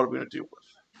don't know what I'm going to do with.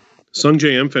 Sung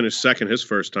J M finished second his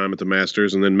first time at the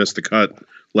Masters and then missed the cut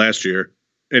last year.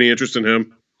 Any interest in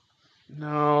him?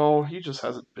 No, he just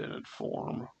hasn't been in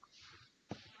form.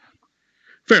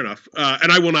 Fair enough.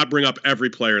 And I will not bring up every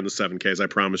player in the 7Ks, I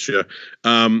promise you.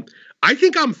 I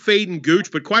think I'm fading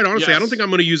Gooch, but quite honestly, yes. I don't think I'm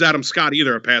going to use Adam Scott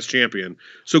either, a past champion.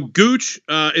 So Gooch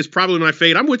is probably my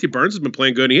fade. I'm with you. Burns has been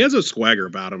playing good, and he has a swagger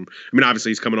about him. I mean, obviously,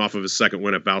 he's coming off of his second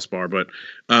win at Valspar, but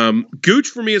Gooch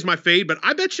for me is my fade. But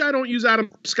I bet you I don't use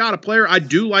Adam Scott, a player I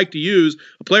do like to use,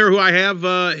 a player who I have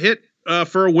hit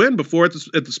for a win before at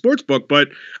the sports book, but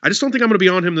I just don't think I'm going to be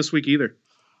on him this week either.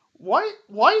 Why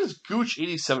is Gooch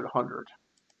 8,700?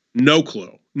 No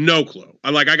clue.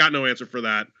 I got no answer for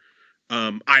that.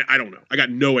 I don't know. I got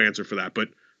no answer for that, but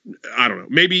I don't know.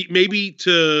 Maybe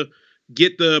to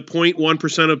get the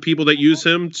 0.1% of people that use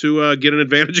him to get an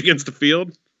advantage against the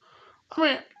field. I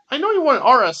mean, I know you want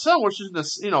RSL, which is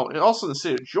also in the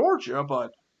state of Georgia,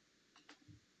 but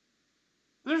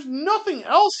there's nothing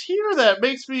else here that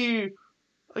makes me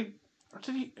like.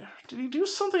 Did he do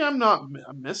something I'm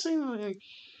missing? Like,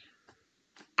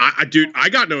 I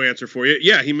got no answer for you.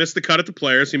 Yeah, he missed the cut at the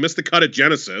Players. He missed the cut at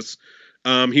Genesis.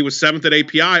 He was 7th at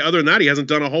API. Other than that, he hasn't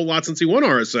done a whole lot since he won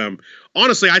RSM.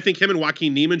 Honestly, I think him and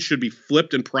Joaquin Niemann should be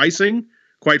flipped in pricing,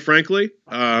 quite frankly.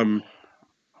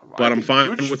 But I'm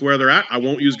fine with where they're at. I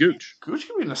won't use Gooch. Gooch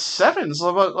can be in the 7s.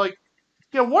 But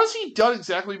what has he done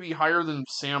exactly to be higher than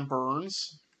Sam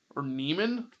Burns or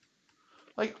Niemann?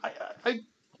 Like,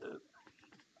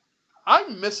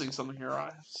 I'm missing something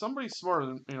here. Somebody smarter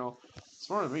than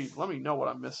me, let me know what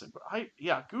I'm missing. But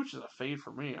Gooch is a fade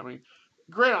for me. I mean,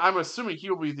 granted, I'm assuming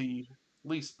he'll be the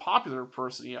least popular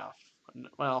person. Yeah,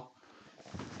 well,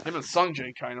 him and Sung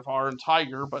Jae kind of are, and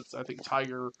Tiger, but I think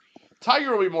Tiger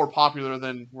will be more popular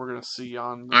than we're going to see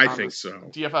on. I think so.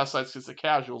 DFS sites, because the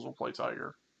casuals will play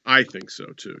Tiger. I think so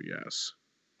too. Yes.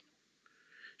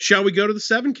 Shall we go to the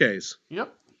 7Ks?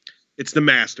 Yep. It's the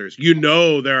Masters.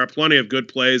 There are plenty of good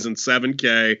plays in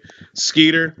 7K.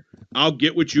 Skeeter, I'll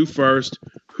get with you first.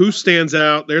 Who stands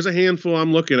out? There's a handful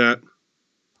I'm looking at.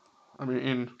 I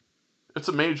mean, it's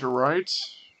a major, right?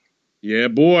 Yeah,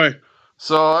 boy.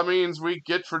 So that means we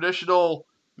get traditional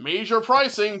major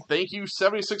pricing. Thank you,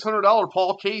 $7,600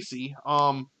 Paul Casey.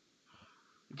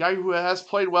 Guy who has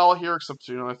played well here, except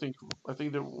I think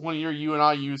that one year you and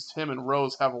I used him and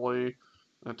Rose heavily.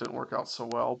 That didn't work out so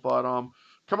well, but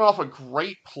coming off of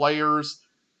great players,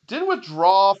 did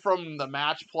withdraw from the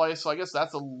match play, so I guess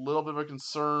that's a little bit of a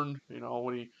concern.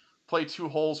 When he played 2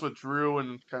 holes with Drew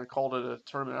and kind of called it a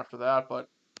tournament after that, but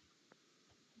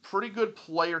pretty good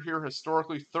player here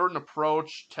historically. 3rd in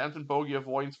approach, 10th in bogey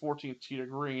avoidance, 14th tee to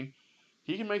green.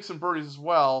 He can make some birdies as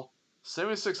well.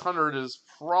 7,600 is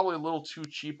probably a little too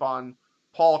cheap on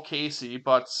Paul Casey,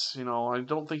 but I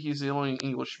don't think he's the only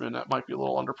Englishman that might be a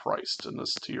little underpriced in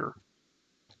this tier.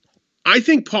 I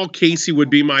think Paul Casey would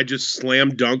be my just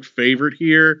slam dunk favorite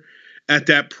here at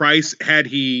that price had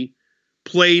he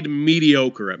played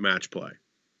mediocre at match play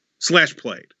 /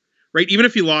 played, right? Even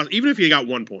if he lost, even if he got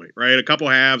 1 point, right? A couple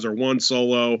halves or 1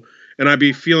 solo, and I'd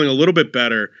be feeling a little bit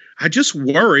better. I just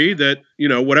worry that,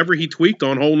 whatever he tweaked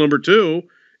on hole number 2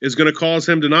 is going to cause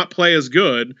him to not play as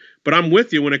good, but I'm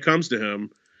with you when it comes to him.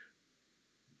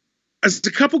 As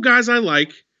a couple guys I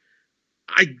like,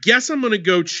 I guess I'm going to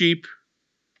go cheap.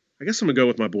 I guess I'm going to go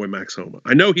with my boy Max Homa.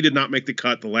 I know he did not make the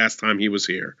cut the last time he was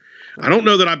here. I don't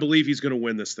know that I believe he's going to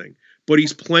win this thing, but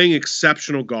he's playing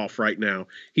exceptional golf right now.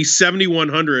 He's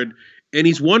 7,100, and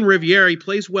he's won Riviera. He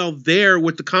plays well there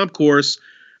with the comp course.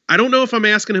 I don't know if I'm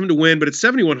asking him to win, but at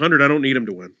 7,100, I don't need him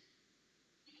to win.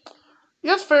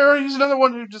 Yeah, it's fair. He's another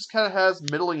one who just kind of has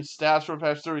middling stats for the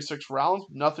past 36 rounds.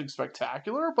 Nothing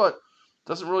spectacular, but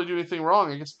doesn't really do anything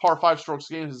wrong. I guess par 5 strokes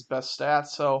gained is his best stats,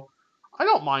 so I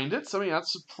don't mind it. So, I mean,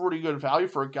 that's a pretty good value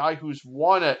for a guy who's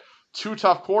won at 2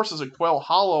 tough courses at Quail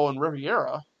Hollow and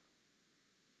Riviera.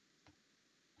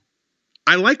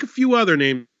 I like a few other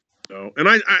names so. And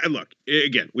I look,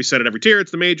 again, we said it every tier.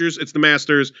 It's the majors. It's the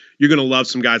Masters. You're going to love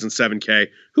some guys in 7K.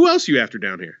 Who else are you after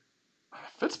down here?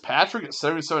 Fitzpatrick at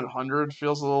 7,700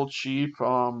 feels a little cheap.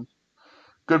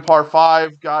 Good par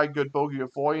 5 guy, good bogey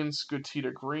avoidance, good tee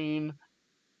to green.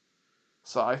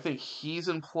 So I think he's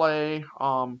in play.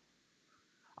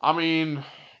 I mean,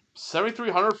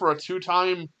 7,300 for a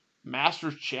 2-time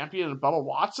Masters champion, Bubba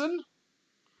Watson.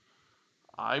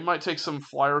 I might take some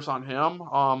flyers on him.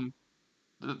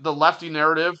 The lefty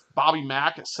narrative, Bobby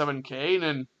Mack at 7K, and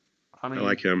then I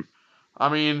like him.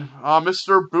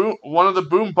 Mr. Boom, one of the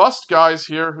boom bust guys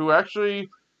here, who actually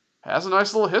has a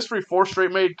nice little history. 4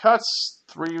 straight made cuts,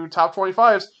 3 top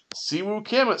 25s. Siwoo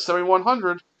Kim at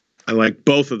 7,100. I like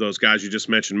both of those guys you just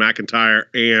mentioned, McIntyre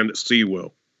and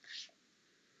Siwoo.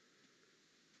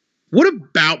 What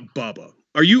about Bubba?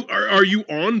 Are you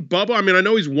on Bubba? I mean, I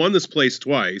know he's won this place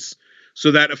twice,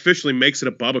 so that officially makes it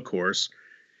a Bubba course.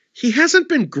 He hasn't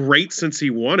been great since he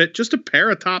won it. Just a pair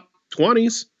of top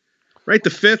 20s, right? The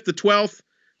 5th, the 12th.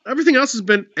 Everything else has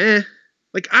been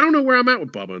Like, I don't know where I'm at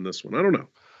with Bubba in this one. I don't know.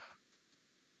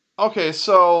 Okay,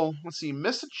 so let's see.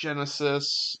 Missed at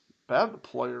Genesis, bad with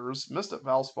players, missed at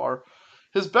Valspar.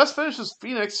 His best finish is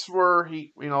Phoenix, where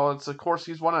it's a course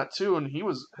he's won at too, and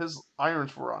his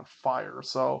irons were on fire.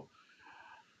 So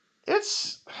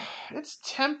it's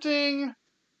tempting.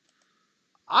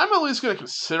 I'm at least going to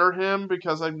consider him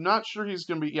because I'm not sure he's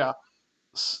going to be. Yeah,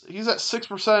 he's at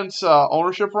 6%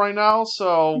 ownership right now,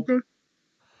 so Okay.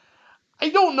 I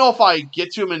don't know if I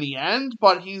get to him in the end,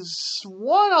 but he's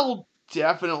one I'll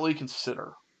definitely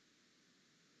consider.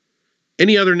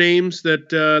 Any other names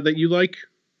that you like?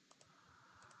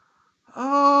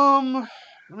 I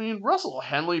mean, Russell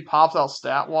Henley pops out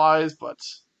stat-wise, but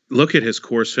Look at his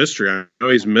course history. I know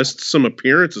he's missed some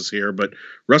appearances here, but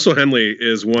Russell Henley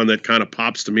is one that kind of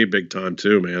pops to me big time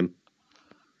too, man.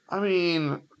 I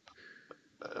mean,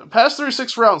 past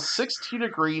 36 rounds, 6 tee to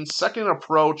green, 2nd in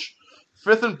approach,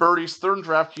 5th in birdies, 3rd in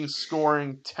DraftKings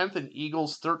scoring, 10th in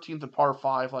eagles, 13th in par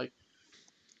 5. Like,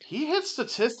 he hits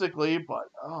statistically, but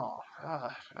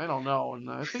I don't know. And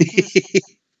I think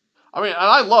and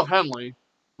I love Henley.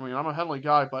 I mean, I'm a Henley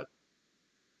guy, but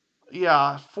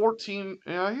yeah, 14.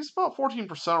 Yeah, he's about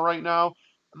 14% right now.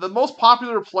 The most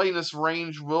popular play in this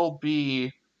range will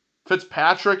be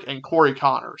Fitzpatrick and Corey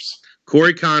Connors.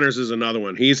 Corey Connors is another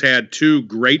one. He's had 2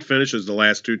 great finishes the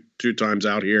last two times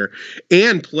out here,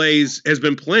 and has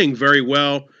been playing very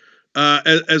well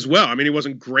as well. I mean, he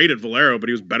wasn't great at Valero, but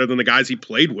he was better than the guys he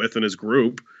played with in his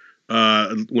group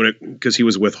because he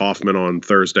was with Hoffman on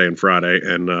Thursday and Friday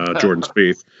and Jordan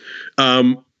Spieth.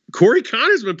 Corey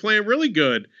Connors has been playing really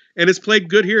good and has played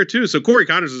good here too. So Corey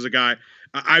Connors is a guy.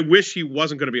 I wish he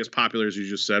wasn't going to be as popular as you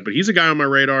just said, but he's a guy on my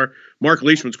radar. Mark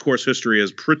Leishman's course history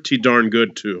is pretty darn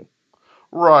good too.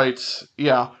 Right.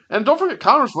 Yeah. And don't forget,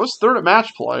 Connors was 3rd at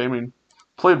match play. I mean,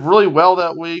 played really well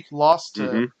that week. Lost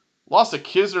to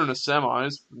Kisner in the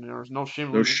semis. There's no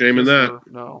shame. No shame in that.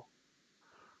 No.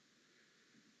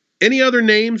 Any other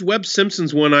names? Webb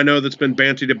Simpson's one I know that's been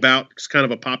bantied about. It's kind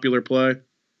of a popular play.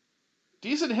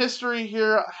 Decent history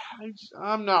here.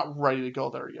 I'm not ready to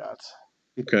go there yet.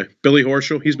 Okay. Billy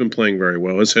Horschel, he's been playing very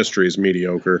well. His history is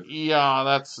mediocre. Yeah,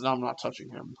 I'm not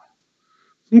touching him.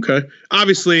 Okay.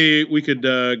 Obviously, we could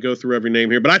go through every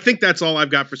name here, but I think that's all I've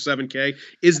got for 7K.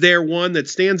 Is there one that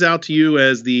stands out to you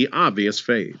as the obvious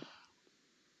fade?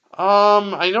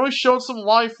 I know he showed some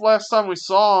life last time we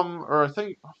saw him, or I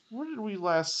think, where did we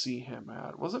last see him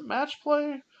at? Was it match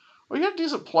play? Well, he had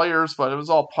decent players, but it was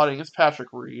all putting. It's Patrick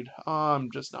Reed. I'm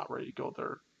just not ready to go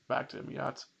there back to him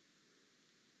yet.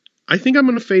 I think I'm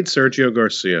going to fade Sergio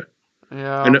Garcia.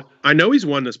 Yeah. And I know he's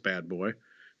won this bad boy,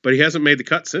 but he hasn't made the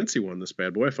cut since he won this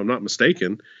bad boy, if I'm not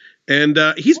mistaken. And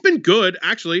he's been good,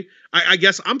 actually. I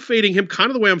guess I'm fading him kind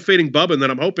of the way I'm fading Bubba, and then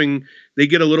I'm hoping they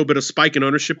get a little bit of spike in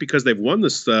ownership because they've won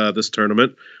this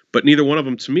tournament. But neither one of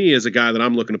them, to me, is a guy that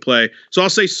I'm looking to play. So I'll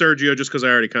say Sergio just because I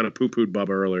already kind of poo-pooed Bubba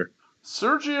earlier.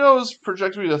 Sergio is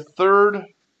projected to be the 3rd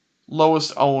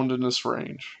lowest owned in this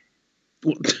range.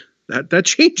 Well, that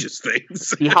changes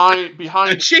things. Behind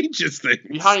that changes things.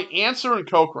 Behind Answer and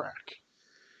Kokrak.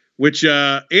 Which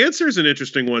Answer is an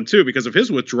interesting one, too, because of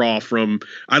his withdrawal from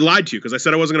 – I lied to you because I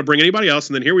said I wasn't going to bring anybody else,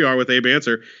 and then here we are with Abe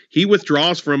Answer. He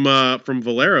withdraws from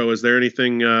Valero. Is there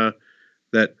anything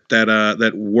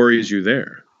that worries you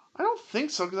there? I don't think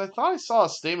so, because I thought I saw a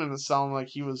statement that sounded like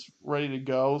he was ready to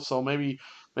go, so maybe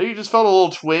he just felt a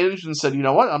little twinge and said, you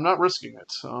know what, I'm not risking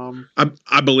it.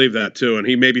 I believe that, too, and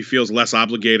he maybe feels less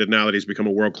obligated now that he's become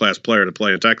a world-class player to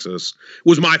play in Texas.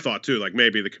 Was my thought, too. Like,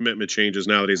 maybe the commitment changes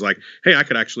now that he's like, hey, I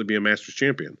could actually be a Masters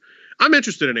champion. I'm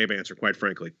interested in Abe Answer, quite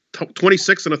frankly.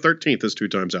 26th and a 13th is 2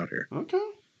 times out here. Okay.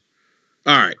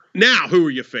 All right. Now, who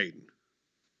are you fading?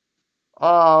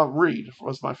 Reed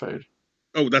was my fade.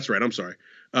 Oh, that's right. I'm sorry.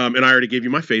 And I already gave you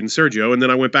my fade in Sergio, and then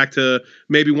I went back to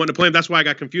maybe wanting to play him. That's why I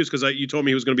got confused because you told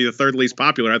me he was going to be the third least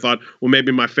popular. I thought, well,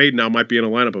 maybe my fade now might be in a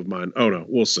lineup of mine. Oh no,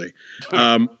 we'll see.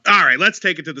 All right, let's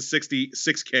take it to the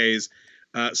 66Ks.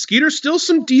 Skeeter, still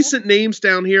some decent names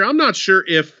down here. I'm not sure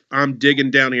if I'm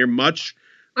digging down here much.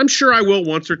 I'm sure I will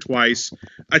once or twice.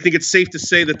 I think it's safe to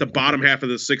say that the bottom half of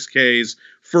the 6Ks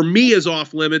for me is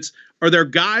off limits. Are there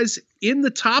guys in the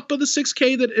top of the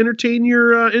 6K that entertain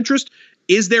your interest?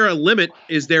 Is there a limit?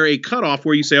 Is there a cutoff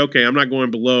where you say, okay, I'm not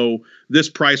going below this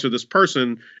price or this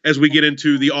person as we get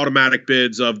into the automatic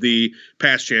bids of the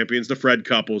past champions, the Fred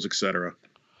couples, etc.?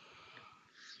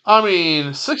 I mean,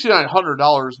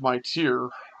 $6,900 my tier,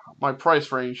 my price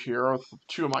range here with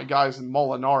two of my guys in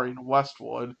Molinari and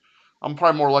Westwood. I'm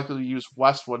probably more likely to use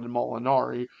Westwood than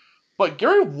Molinari. But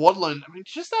Gary Woodland, I mean,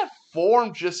 just that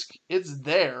form just it's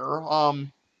there.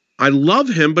 I love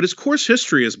him, but his course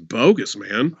history is bogus,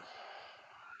 man.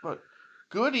 But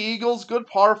good eagles, good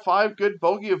par five, good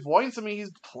bogey avoidance. I mean,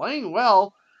 he's playing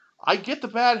well. I get the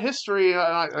bad history,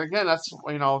 and again, that's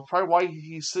probably why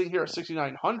he's sitting here at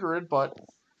 6,900. But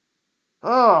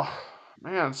oh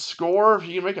man, score if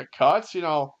you can make a cut,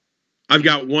 I've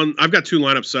got two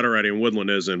lineups set already, and Woodland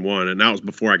is in one, and that was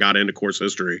before I got into course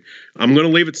history. I'm going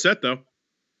to leave it set though.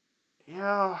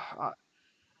 Yeah,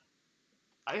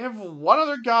 I have one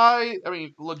other guy. I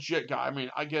mean, legit guy. I mean,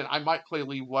 again, I might play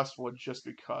Lee Westwood just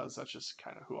because that's just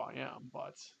kind of who I am.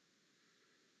 But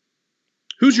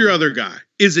who's your other guy?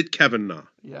 Is it Kevin Na?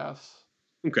 Yes.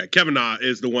 Okay, Kevin Na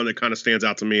is the one that kind of stands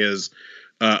out to me as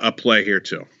a play here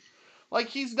too. Like,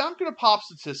 he's not going to pop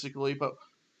statistically, but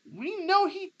we know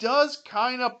he does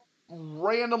kind of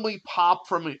randomly pop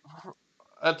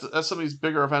at some of these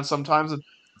bigger events sometimes. And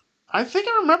I think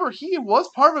I remember he was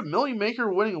part of a Millie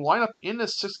Maker winning lineup in the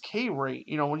 6K rate,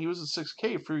 when he was in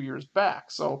 6K a few years back.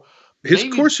 So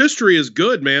his course history is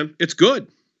good, man. It's good.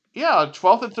 Yeah,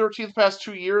 12th and 13th past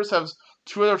 2 years, have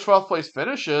two other 12th place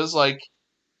finishes. Like,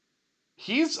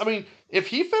 if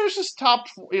he finishes top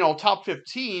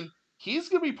 15, he's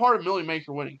going to be part of Millie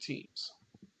Maker winning teams.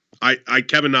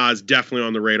 Kevin Na is definitely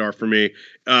on the radar for me,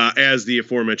 as the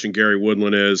aforementioned Gary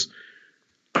Woodland is.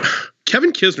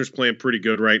 Kevin Kisner's playing pretty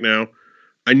good right now.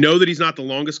 I know that he's not the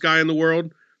longest guy in the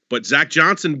world, but Zach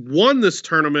Johnson won this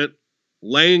tournament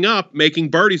laying up, making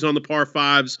birdies on the par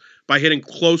fives by hitting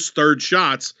close third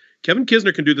shots. Kevin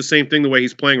Kisner can do the same thing the way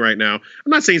he's playing right now. I'm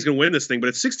not saying he's going to win this thing, but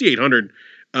at 6,800,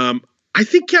 I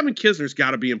think Kevin Kisner's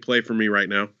got to be in play for me right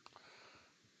now.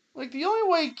 Like, the only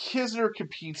way Kisner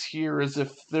competes here is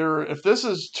if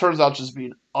this turns out just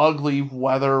being ugly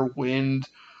weather, wind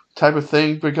type of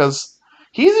thing, because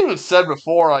he's even said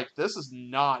before, like, this is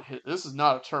not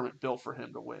a tournament built for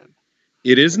him to win.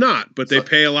 It is not, but they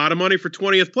pay a lot of money for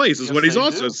 20th place, is what he's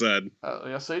also said.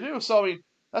 Yes, they do. So, I mean,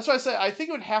 that's why I say I think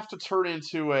it would have to turn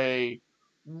into a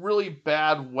really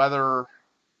bad weather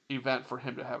event for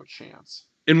him to have a chance.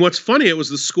 And what's funny, it was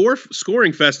the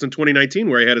scoring fest in 2019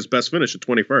 where he had his best finish at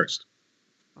 21st.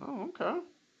 Oh, okay.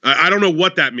 I don't know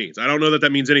what that means. I don't know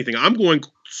that means anything. I'm going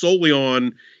solely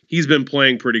on he's been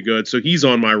playing pretty good, so he's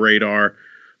on my radar.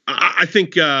 I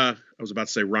think I was about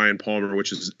to say Ryan Palmer,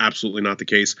 which is absolutely not the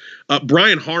case.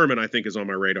 Brian Harmon, I think, is on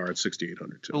my radar at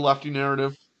 6,800 too. The lefty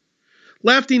narrative.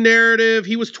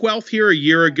 He was 12th here a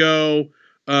year ago.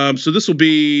 So this will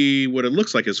be what it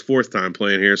looks like his fourth time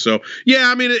playing here. So,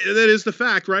 yeah, I mean, that is the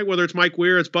fact, right? Whether it's Mike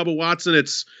Weir, it's Bubba Watson,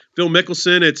 it's Phil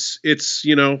Mickelson, it's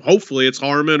hopefully it's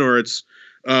Harmon or it's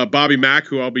Bobby Mack,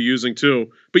 who I'll be using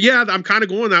too. But, yeah, I'm kind of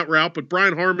going that route, but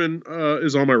Brian Harmon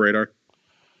is on my radar.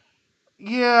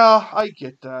 Yeah, I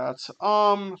get that.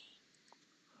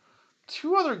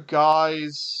 Two other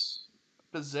guys,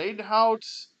 Bezadenhout,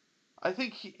 I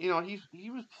think he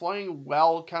was playing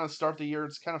well kind of start the year.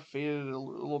 It's kind of faded a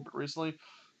little bit recently.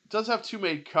 Does have two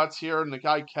made cuts here, and the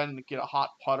guy can get a hot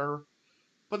putter.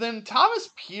 But then Thomas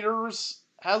Peters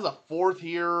has a fourth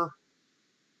here.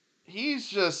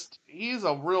 He's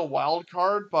a real wild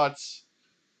card, but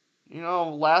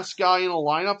last guy in the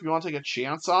lineup, you want to take a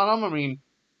chance on him? I mean,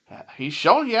 he's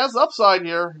shown he has upside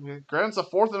here. Granted, it's a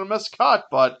fourth and a missed cut,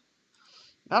 but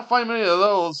not finding many of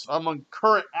those among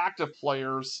current active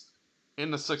players in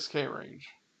the 6K range.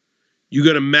 You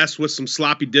going to mess with some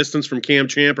sloppy distance from Cam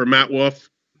Champ or Matt Wolff?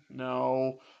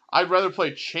 No. I'd rather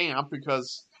play Champ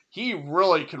because he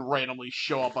really can randomly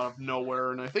show up out of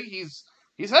nowhere, and I think he's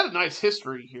had a nice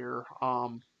history here.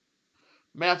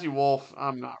 Matthew Wolff,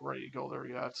 I'm not ready to go there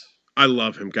yet. I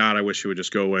love him. God, I wish he would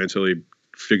just go away until he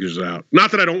figures it out.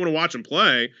 Not that I don't want to watch him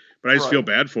play, but I just feel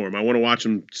bad for him. I want to watch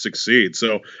him succeed.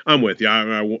 So I'm with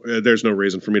you. There's no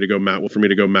reason for me to go Matt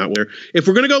Ware. If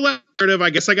we're gonna go narrative, I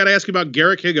guess I got to ask you about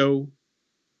Garrick Higo.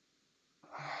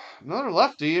 Another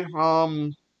lefty. I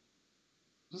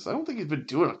don't think he's been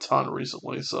doing a ton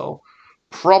recently, so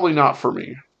probably not for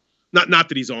me. Not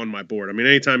that he's on my board. I mean,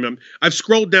 anytime I've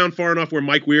scrolled down far enough where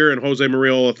Mike Weir and Jose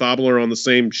Maria Olazabal are on the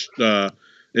same,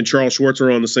 and Charles Schwartz are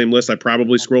on the same list. I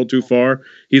probably scrolled too far.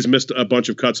 He's missed a bunch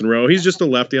of cuts in a row. He's just a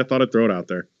lefty. I thought I'd throw it out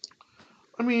there.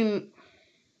 I mean,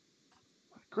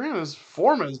 granted, his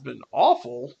form has been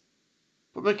awful,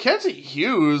 but Mackenzie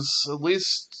Hughes, at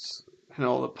least,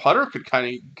 the putter could kind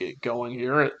of get going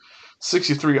here at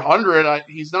 6,300.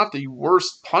 He's not the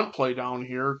worst punt play down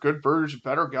here. Good verge,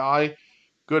 better guy.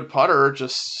 Good putter,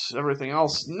 just everything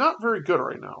else not very good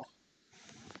right now.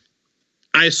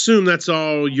 I assume that's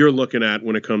all you're looking at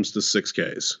when it comes to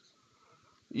 6Ks.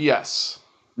 Yes.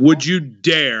 Would you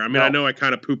dare? I mean, No. I know I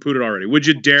kind of poo-pooed it already. Would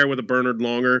you dare with a Bernard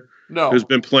Longer? No. Who's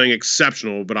been playing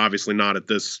exceptional, but obviously not at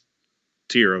this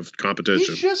tier of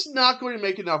competition. He's just not going to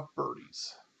make enough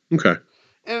birdies. Okay.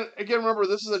 And again, remember,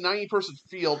 this is a 90-person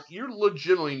field. You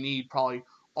legitimately need probably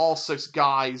all 6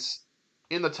 guys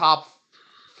in the top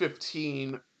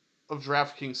 15 of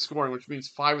DraftKings scoring, which means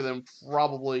 5 of them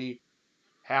probably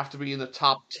have to be in the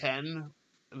top 10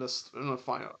 in the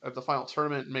final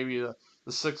tournament. Maybe the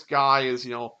 6th guy is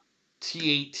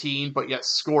T18, but yet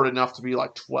scored enough to be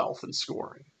like 12th in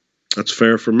scoring. That's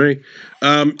fair for me.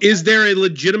 Is there a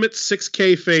legitimate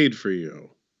 6K fade for you?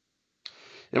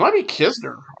 It might be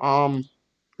Kisner.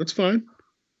 That's fine.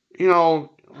 Let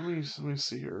me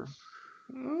see here.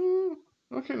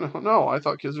 Okay, no, I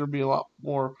thought Kisner would be a lot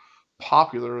more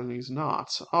popular, and he's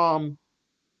not. Tom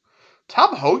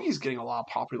Hoagie's getting a lot of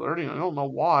popularity. I don't know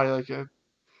why. I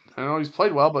know he's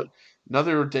played well, but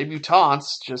another debutant.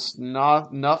 Just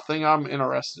nothing I'm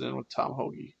interested in with Tom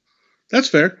Hoagie. That's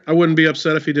fair. I wouldn't be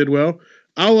upset if he did well.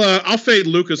 I'll fade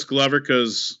Lucas Glover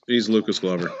because he's Lucas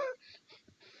Glover.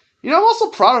 I'm also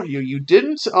proud of you. You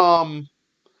didn't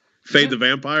fade the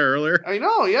vampire earlier. I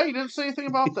know. Yeah, you didn't say anything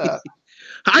about that.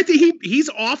 I think he's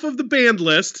off of the banned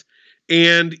list,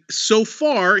 and so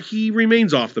far he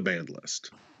remains off the banned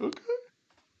list. Okay.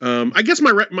 I guess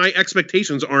my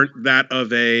expectations aren't that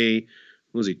of a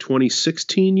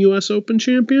 2016 U.S. Open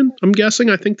champion. I'm guessing.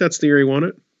 I think that's the year he won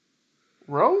it.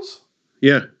 Rose?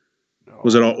 Yeah. No.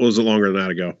 Was it longer than that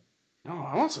ago? No,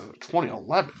 I want to say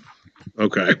 2011.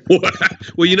 Okay.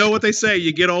 Well, you know what they say.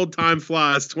 You get old, time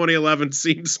flies. 2011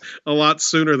 seems a lot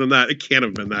sooner than that. It can't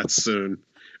have been that soon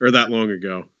or that long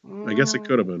ago. I guess it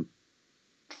could have been.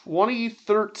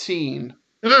 2013.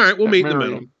 All right, we'll meet in the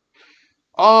middle.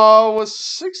 Was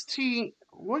 16.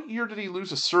 What year did he lose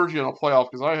to Sergio in a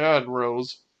playoff? Because I had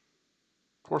Rose.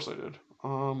 Of course I did.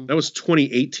 That was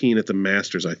 2018 at the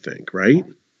Masters, I think, right?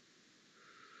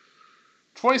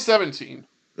 2017.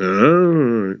 All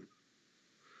right.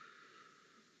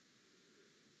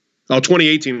 Oh,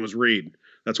 2018 was Reed.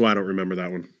 That's why I don't remember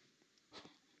that one.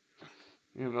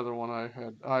 Another one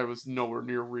I was nowhere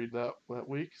near Reed that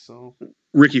week, so.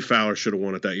 Ricky Fowler should have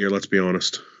won it that year, let's be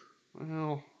honest.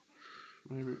 Well,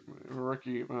 maybe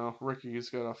Ricky's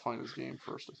got to find his game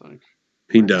first, I think.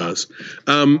 He does.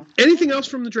 Anything else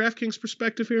from the DraftKings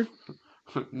perspective here?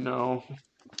 No.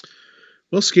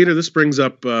 Well, Skeeter, this brings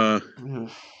up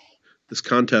this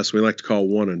contest we like to call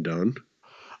One and Done.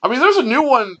 I mean, there's a new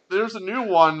one.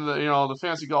 The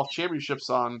Fantasy Golf Championships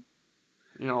on,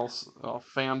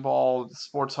 Fanball,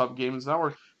 Sports Hub Games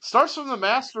Network. Starts from the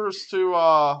Masters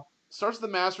starts at the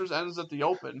Masters, ends at the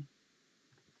Open.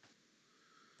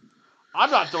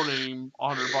 I'm not donating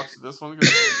 $100 to this one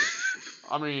because,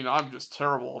 I'm just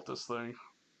terrible at this thing.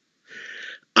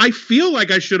 I feel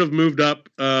like I should have moved up,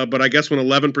 but I guess when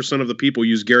 11% of the people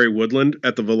use Gary Woodland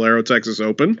at the Valero Texas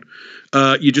Open,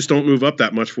 you just don't move up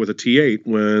that much with a T8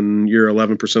 when you're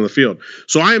 11% of the field.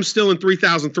 So I am still in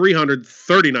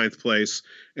 3,339th place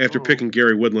after picking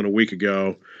Gary Woodland a week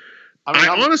ago. I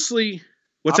honestly,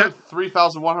 what's I'm that?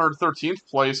 3,113th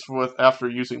place after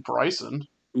using Bryson.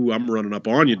 Ooh, I'm running up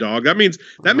on you, dog. That means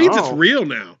it's real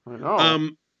now. I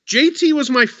know. JT was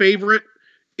my favorite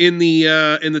in the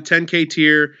 10K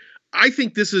tier. I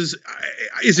think this is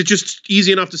it just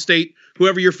easy enough to state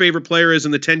whoever your favorite player is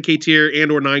in the 10K tier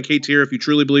and or 9K tier, if you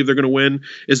truly believe they're going to win,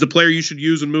 is the player you should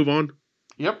use and move on?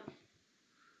 Yep.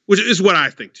 Which is what I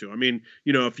think too. I mean,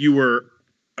 if you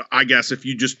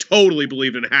just totally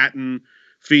believed in Hatton,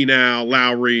 Finau,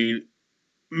 Lowry,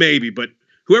 maybe, but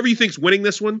whoever you think's winning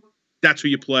this one, that's who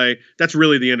you play. That's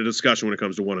really the end of discussion when it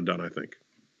comes to One and Done, I think.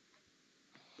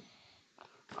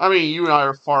 I mean, you and I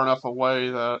are far enough away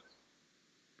that...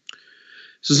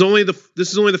 This is only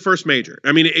the first major.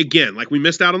 I mean, again, like we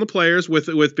missed out on the players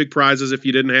with big prizes if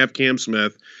you didn't have Cam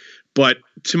Smith. But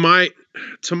to my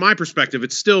perspective,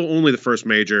 it's still only the first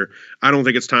major. I don't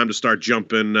think it's time to start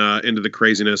jumping into the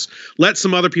craziness. Let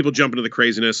some other people jump into the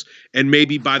craziness, and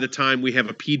maybe by the time we have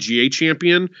a PGA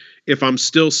champion, if I'm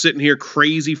still sitting here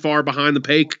crazy far behind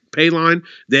the pay line,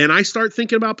 then I start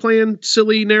thinking about playing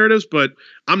silly narratives. But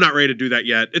I'm not ready to do that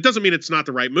yet. It doesn't mean it's not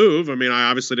the right move. I mean, I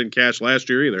obviously didn't cash last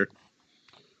year either.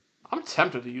 I'm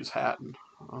tempted to use Hatton.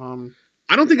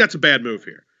 I don't think that's a bad move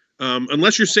here,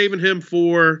 unless you're saving him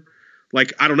for,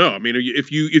 like, I don't know. I mean, if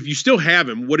you still have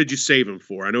him, what did you save him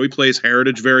for? I know he plays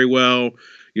Heritage very well.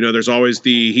 You know, there's always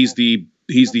he's the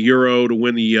Euro to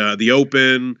win the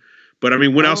Open. But I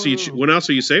mean, when else are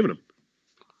you saving him?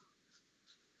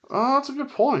 That's a good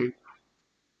point.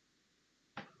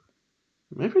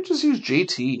 Maybe just use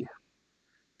JT.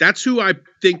 That's who I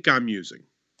think I'm using.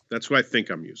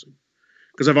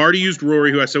 Because I've already used Rory,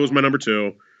 who I said was my number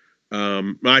 2.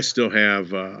 I still have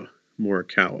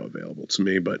Morikawa available to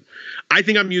me, but I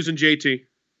think I'm using JT,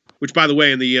 which, by the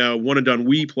way, in the one and done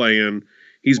we play in,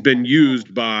 he's been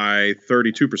used by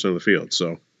 32% of the field.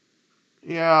 So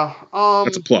yeah,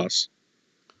 that's a plus.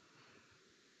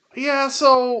 Yeah,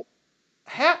 so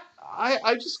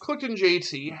I just clicked in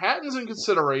JT. Hatton's in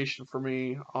consideration for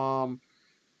me.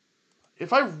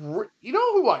 If you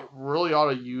know who I really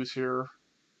ought to use here?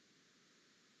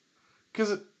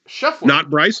 Because Scheffler. Not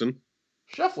Bryson.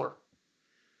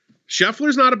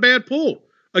 Scheffler's not a bad pull.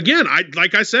 Again,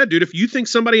 like I said, dude, if you think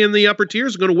somebody in the upper tier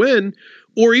is going to win,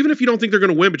 or even if you don't think they're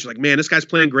going to win, but you're like, man, this guy's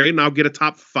playing great and I'll get a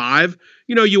top 5,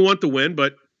 you know, you want the win,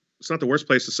 but it's not the worst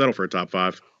place to settle for a top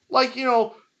 5. Like, you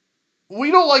know,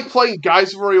 we don't like playing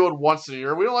guys who've already won once a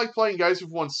year. We don't like playing guys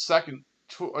who've won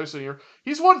twice a year.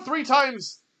 He's won 3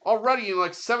 times already in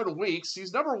like 7 weeks.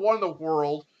 He's number 1 in the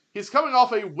world. He's coming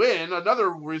off a win. Another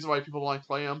reason why people don't like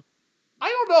play him. I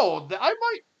don't know.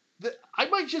 I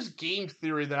might just game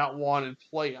theory that one and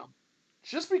play him.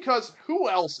 Just because who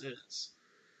else is?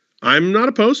 I'm not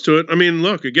opposed to it. I mean,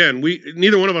 look, again,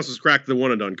 neither one of us has cracked the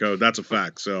one and done code. That's a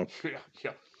fact. So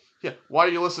yeah. Why are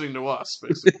you listening to us,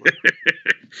 basically?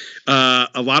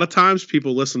 A lot of times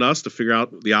people listen to us to figure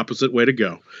out the opposite way to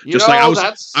go.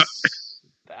 That's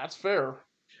fair.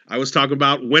 I was talking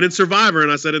about winning Survivor,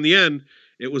 and I said in the end,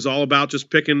 it was all about just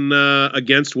picking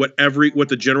against what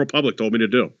the general public told me to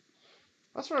do.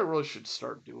 That's what I really should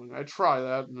start doing. I try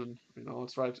that, and then, you know,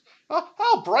 it's right.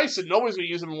 Oh, Bryson, nobody's going to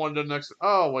use him in one to the next.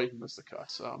 Oh, wait, he missed the cut.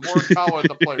 Morikawa and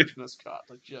the players in this cut.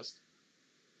 It just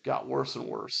got worse and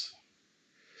worse.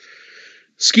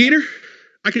 Skeeter,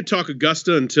 I could talk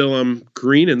Augusta until I'm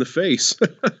green in the face.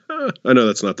 I know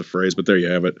that's not the phrase, but there you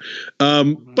have it.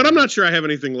 But I'm not sure I have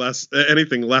anything left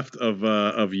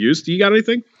of use. Do you got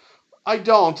anything? I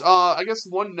don't. I guess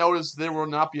one note is there will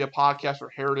not be a podcast for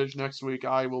Heritage next week.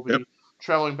 I will be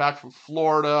traveling back from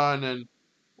Florida, and then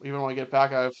even when I get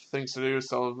back, I have things to do,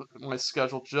 so my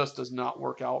schedule just does not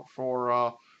work out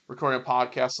for recording a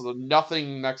podcast. So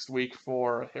nothing next week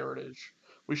for Heritage.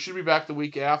 We should be back the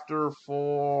week after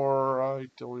for I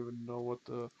don't even know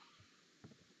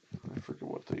I forget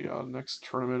what the next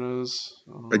tournament is.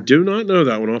 I do not know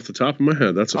that one off the top of my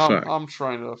head. That's a fact. I'm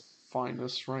trying to find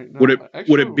this right now.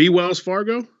 Would it be Wells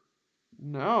Fargo?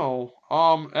 No.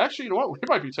 Actually, you know what? We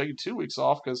might be taking 2 weeks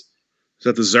off because. Is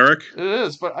that the Zurich? It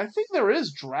is, but I think there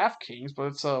is DraftKings, but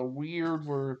it's a weird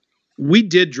word. We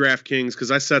did DraftKings because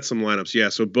I set some lineups. Yeah,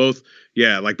 so both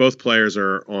players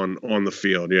are on the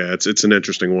field. Yeah, it's an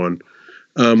interesting one.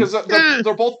 Because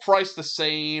they're both priced the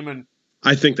same, and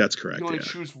I think that's correct. You only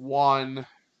choose one.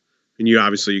 And you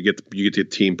obviously get the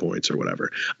team points or whatever.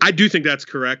 I do think that's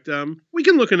correct. We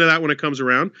can look into that when it comes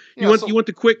around. You want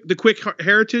the quick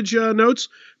Heritage notes?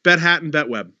 Bet Hatton, bet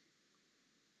Webb.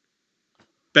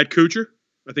 Bet Kuchar.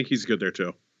 I think he's good there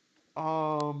too.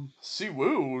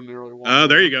 Siwoo nearly won. Oh,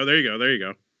 there you go.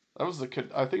 That was I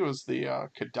think it was the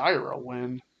Kadira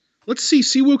win. Let's see.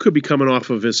 Siwoo could be coming off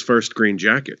of his first green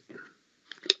jacket.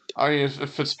 I mean,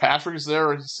 if Fitzpatrick's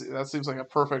there, that seems like a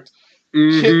perfect.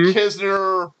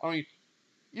 Kisner. I mean,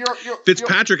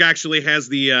 Fitzpatrick actually has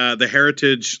the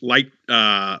Heritage light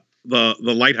the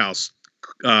lighthouse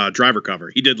driver cover.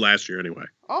 He did last year anyway.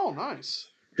 Oh, nice.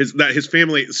 His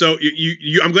family. So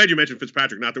I'm glad you mentioned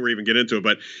Fitzpatrick. Not that we're even get into it,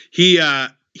 but I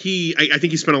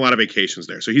think he spent a lot of vacations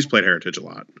there, so he's played Heritage a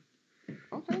lot.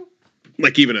 Okay.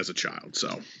 Like even as a child.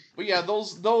 So. But yeah,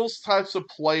 those types of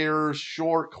players,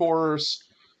 short course.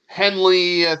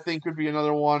 Henley, I think, would be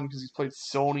another one because he's played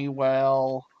Sony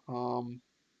well.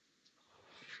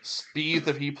 Spieth,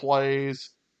 if he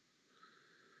plays.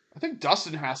 I think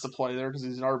Dustin has to play there because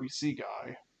he's an RBC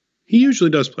guy. He usually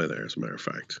does play there, as a matter of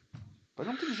fact. I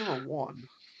don't think he's ever won.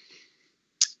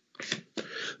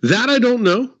 That I don't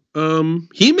know.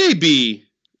 He may be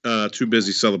too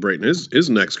busy celebrating his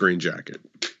next green jacket.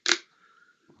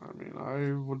 I mean,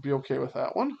 I would be okay with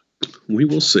that one. We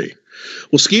will see.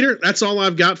 Well, Skeeter, that's all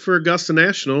I've got for Augusta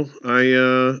National.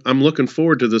 I'm looking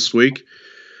forward to this week.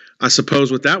 I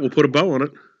suppose with that, we'll put a bow on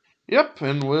it. Yep,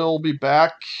 and we'll be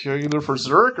back either for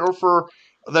Zurich or for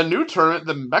the new tournament,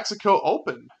 the Mexico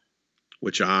Open.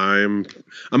 Which I'm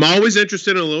always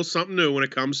interested in a little something new when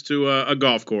it comes to a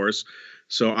golf course.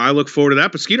 So I look forward to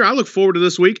that. But Skeeter, I look forward to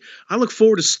this week. I look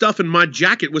forward to stuffing my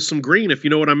jacket with some green, if you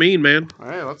know what I mean, man.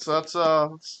 Hey, let's hit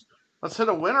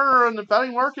a winner in the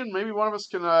betting market. Maybe one of us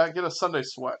can get a Sunday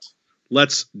sweat.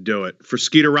 Let's do it. For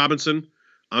Skeeter Robinson,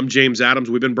 I'm James Adams.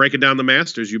 We've been breaking down the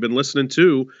Masters. You've been listening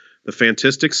to the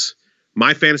Fantistics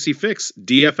My Fantasy Fix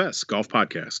DFS Golf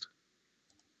Podcast.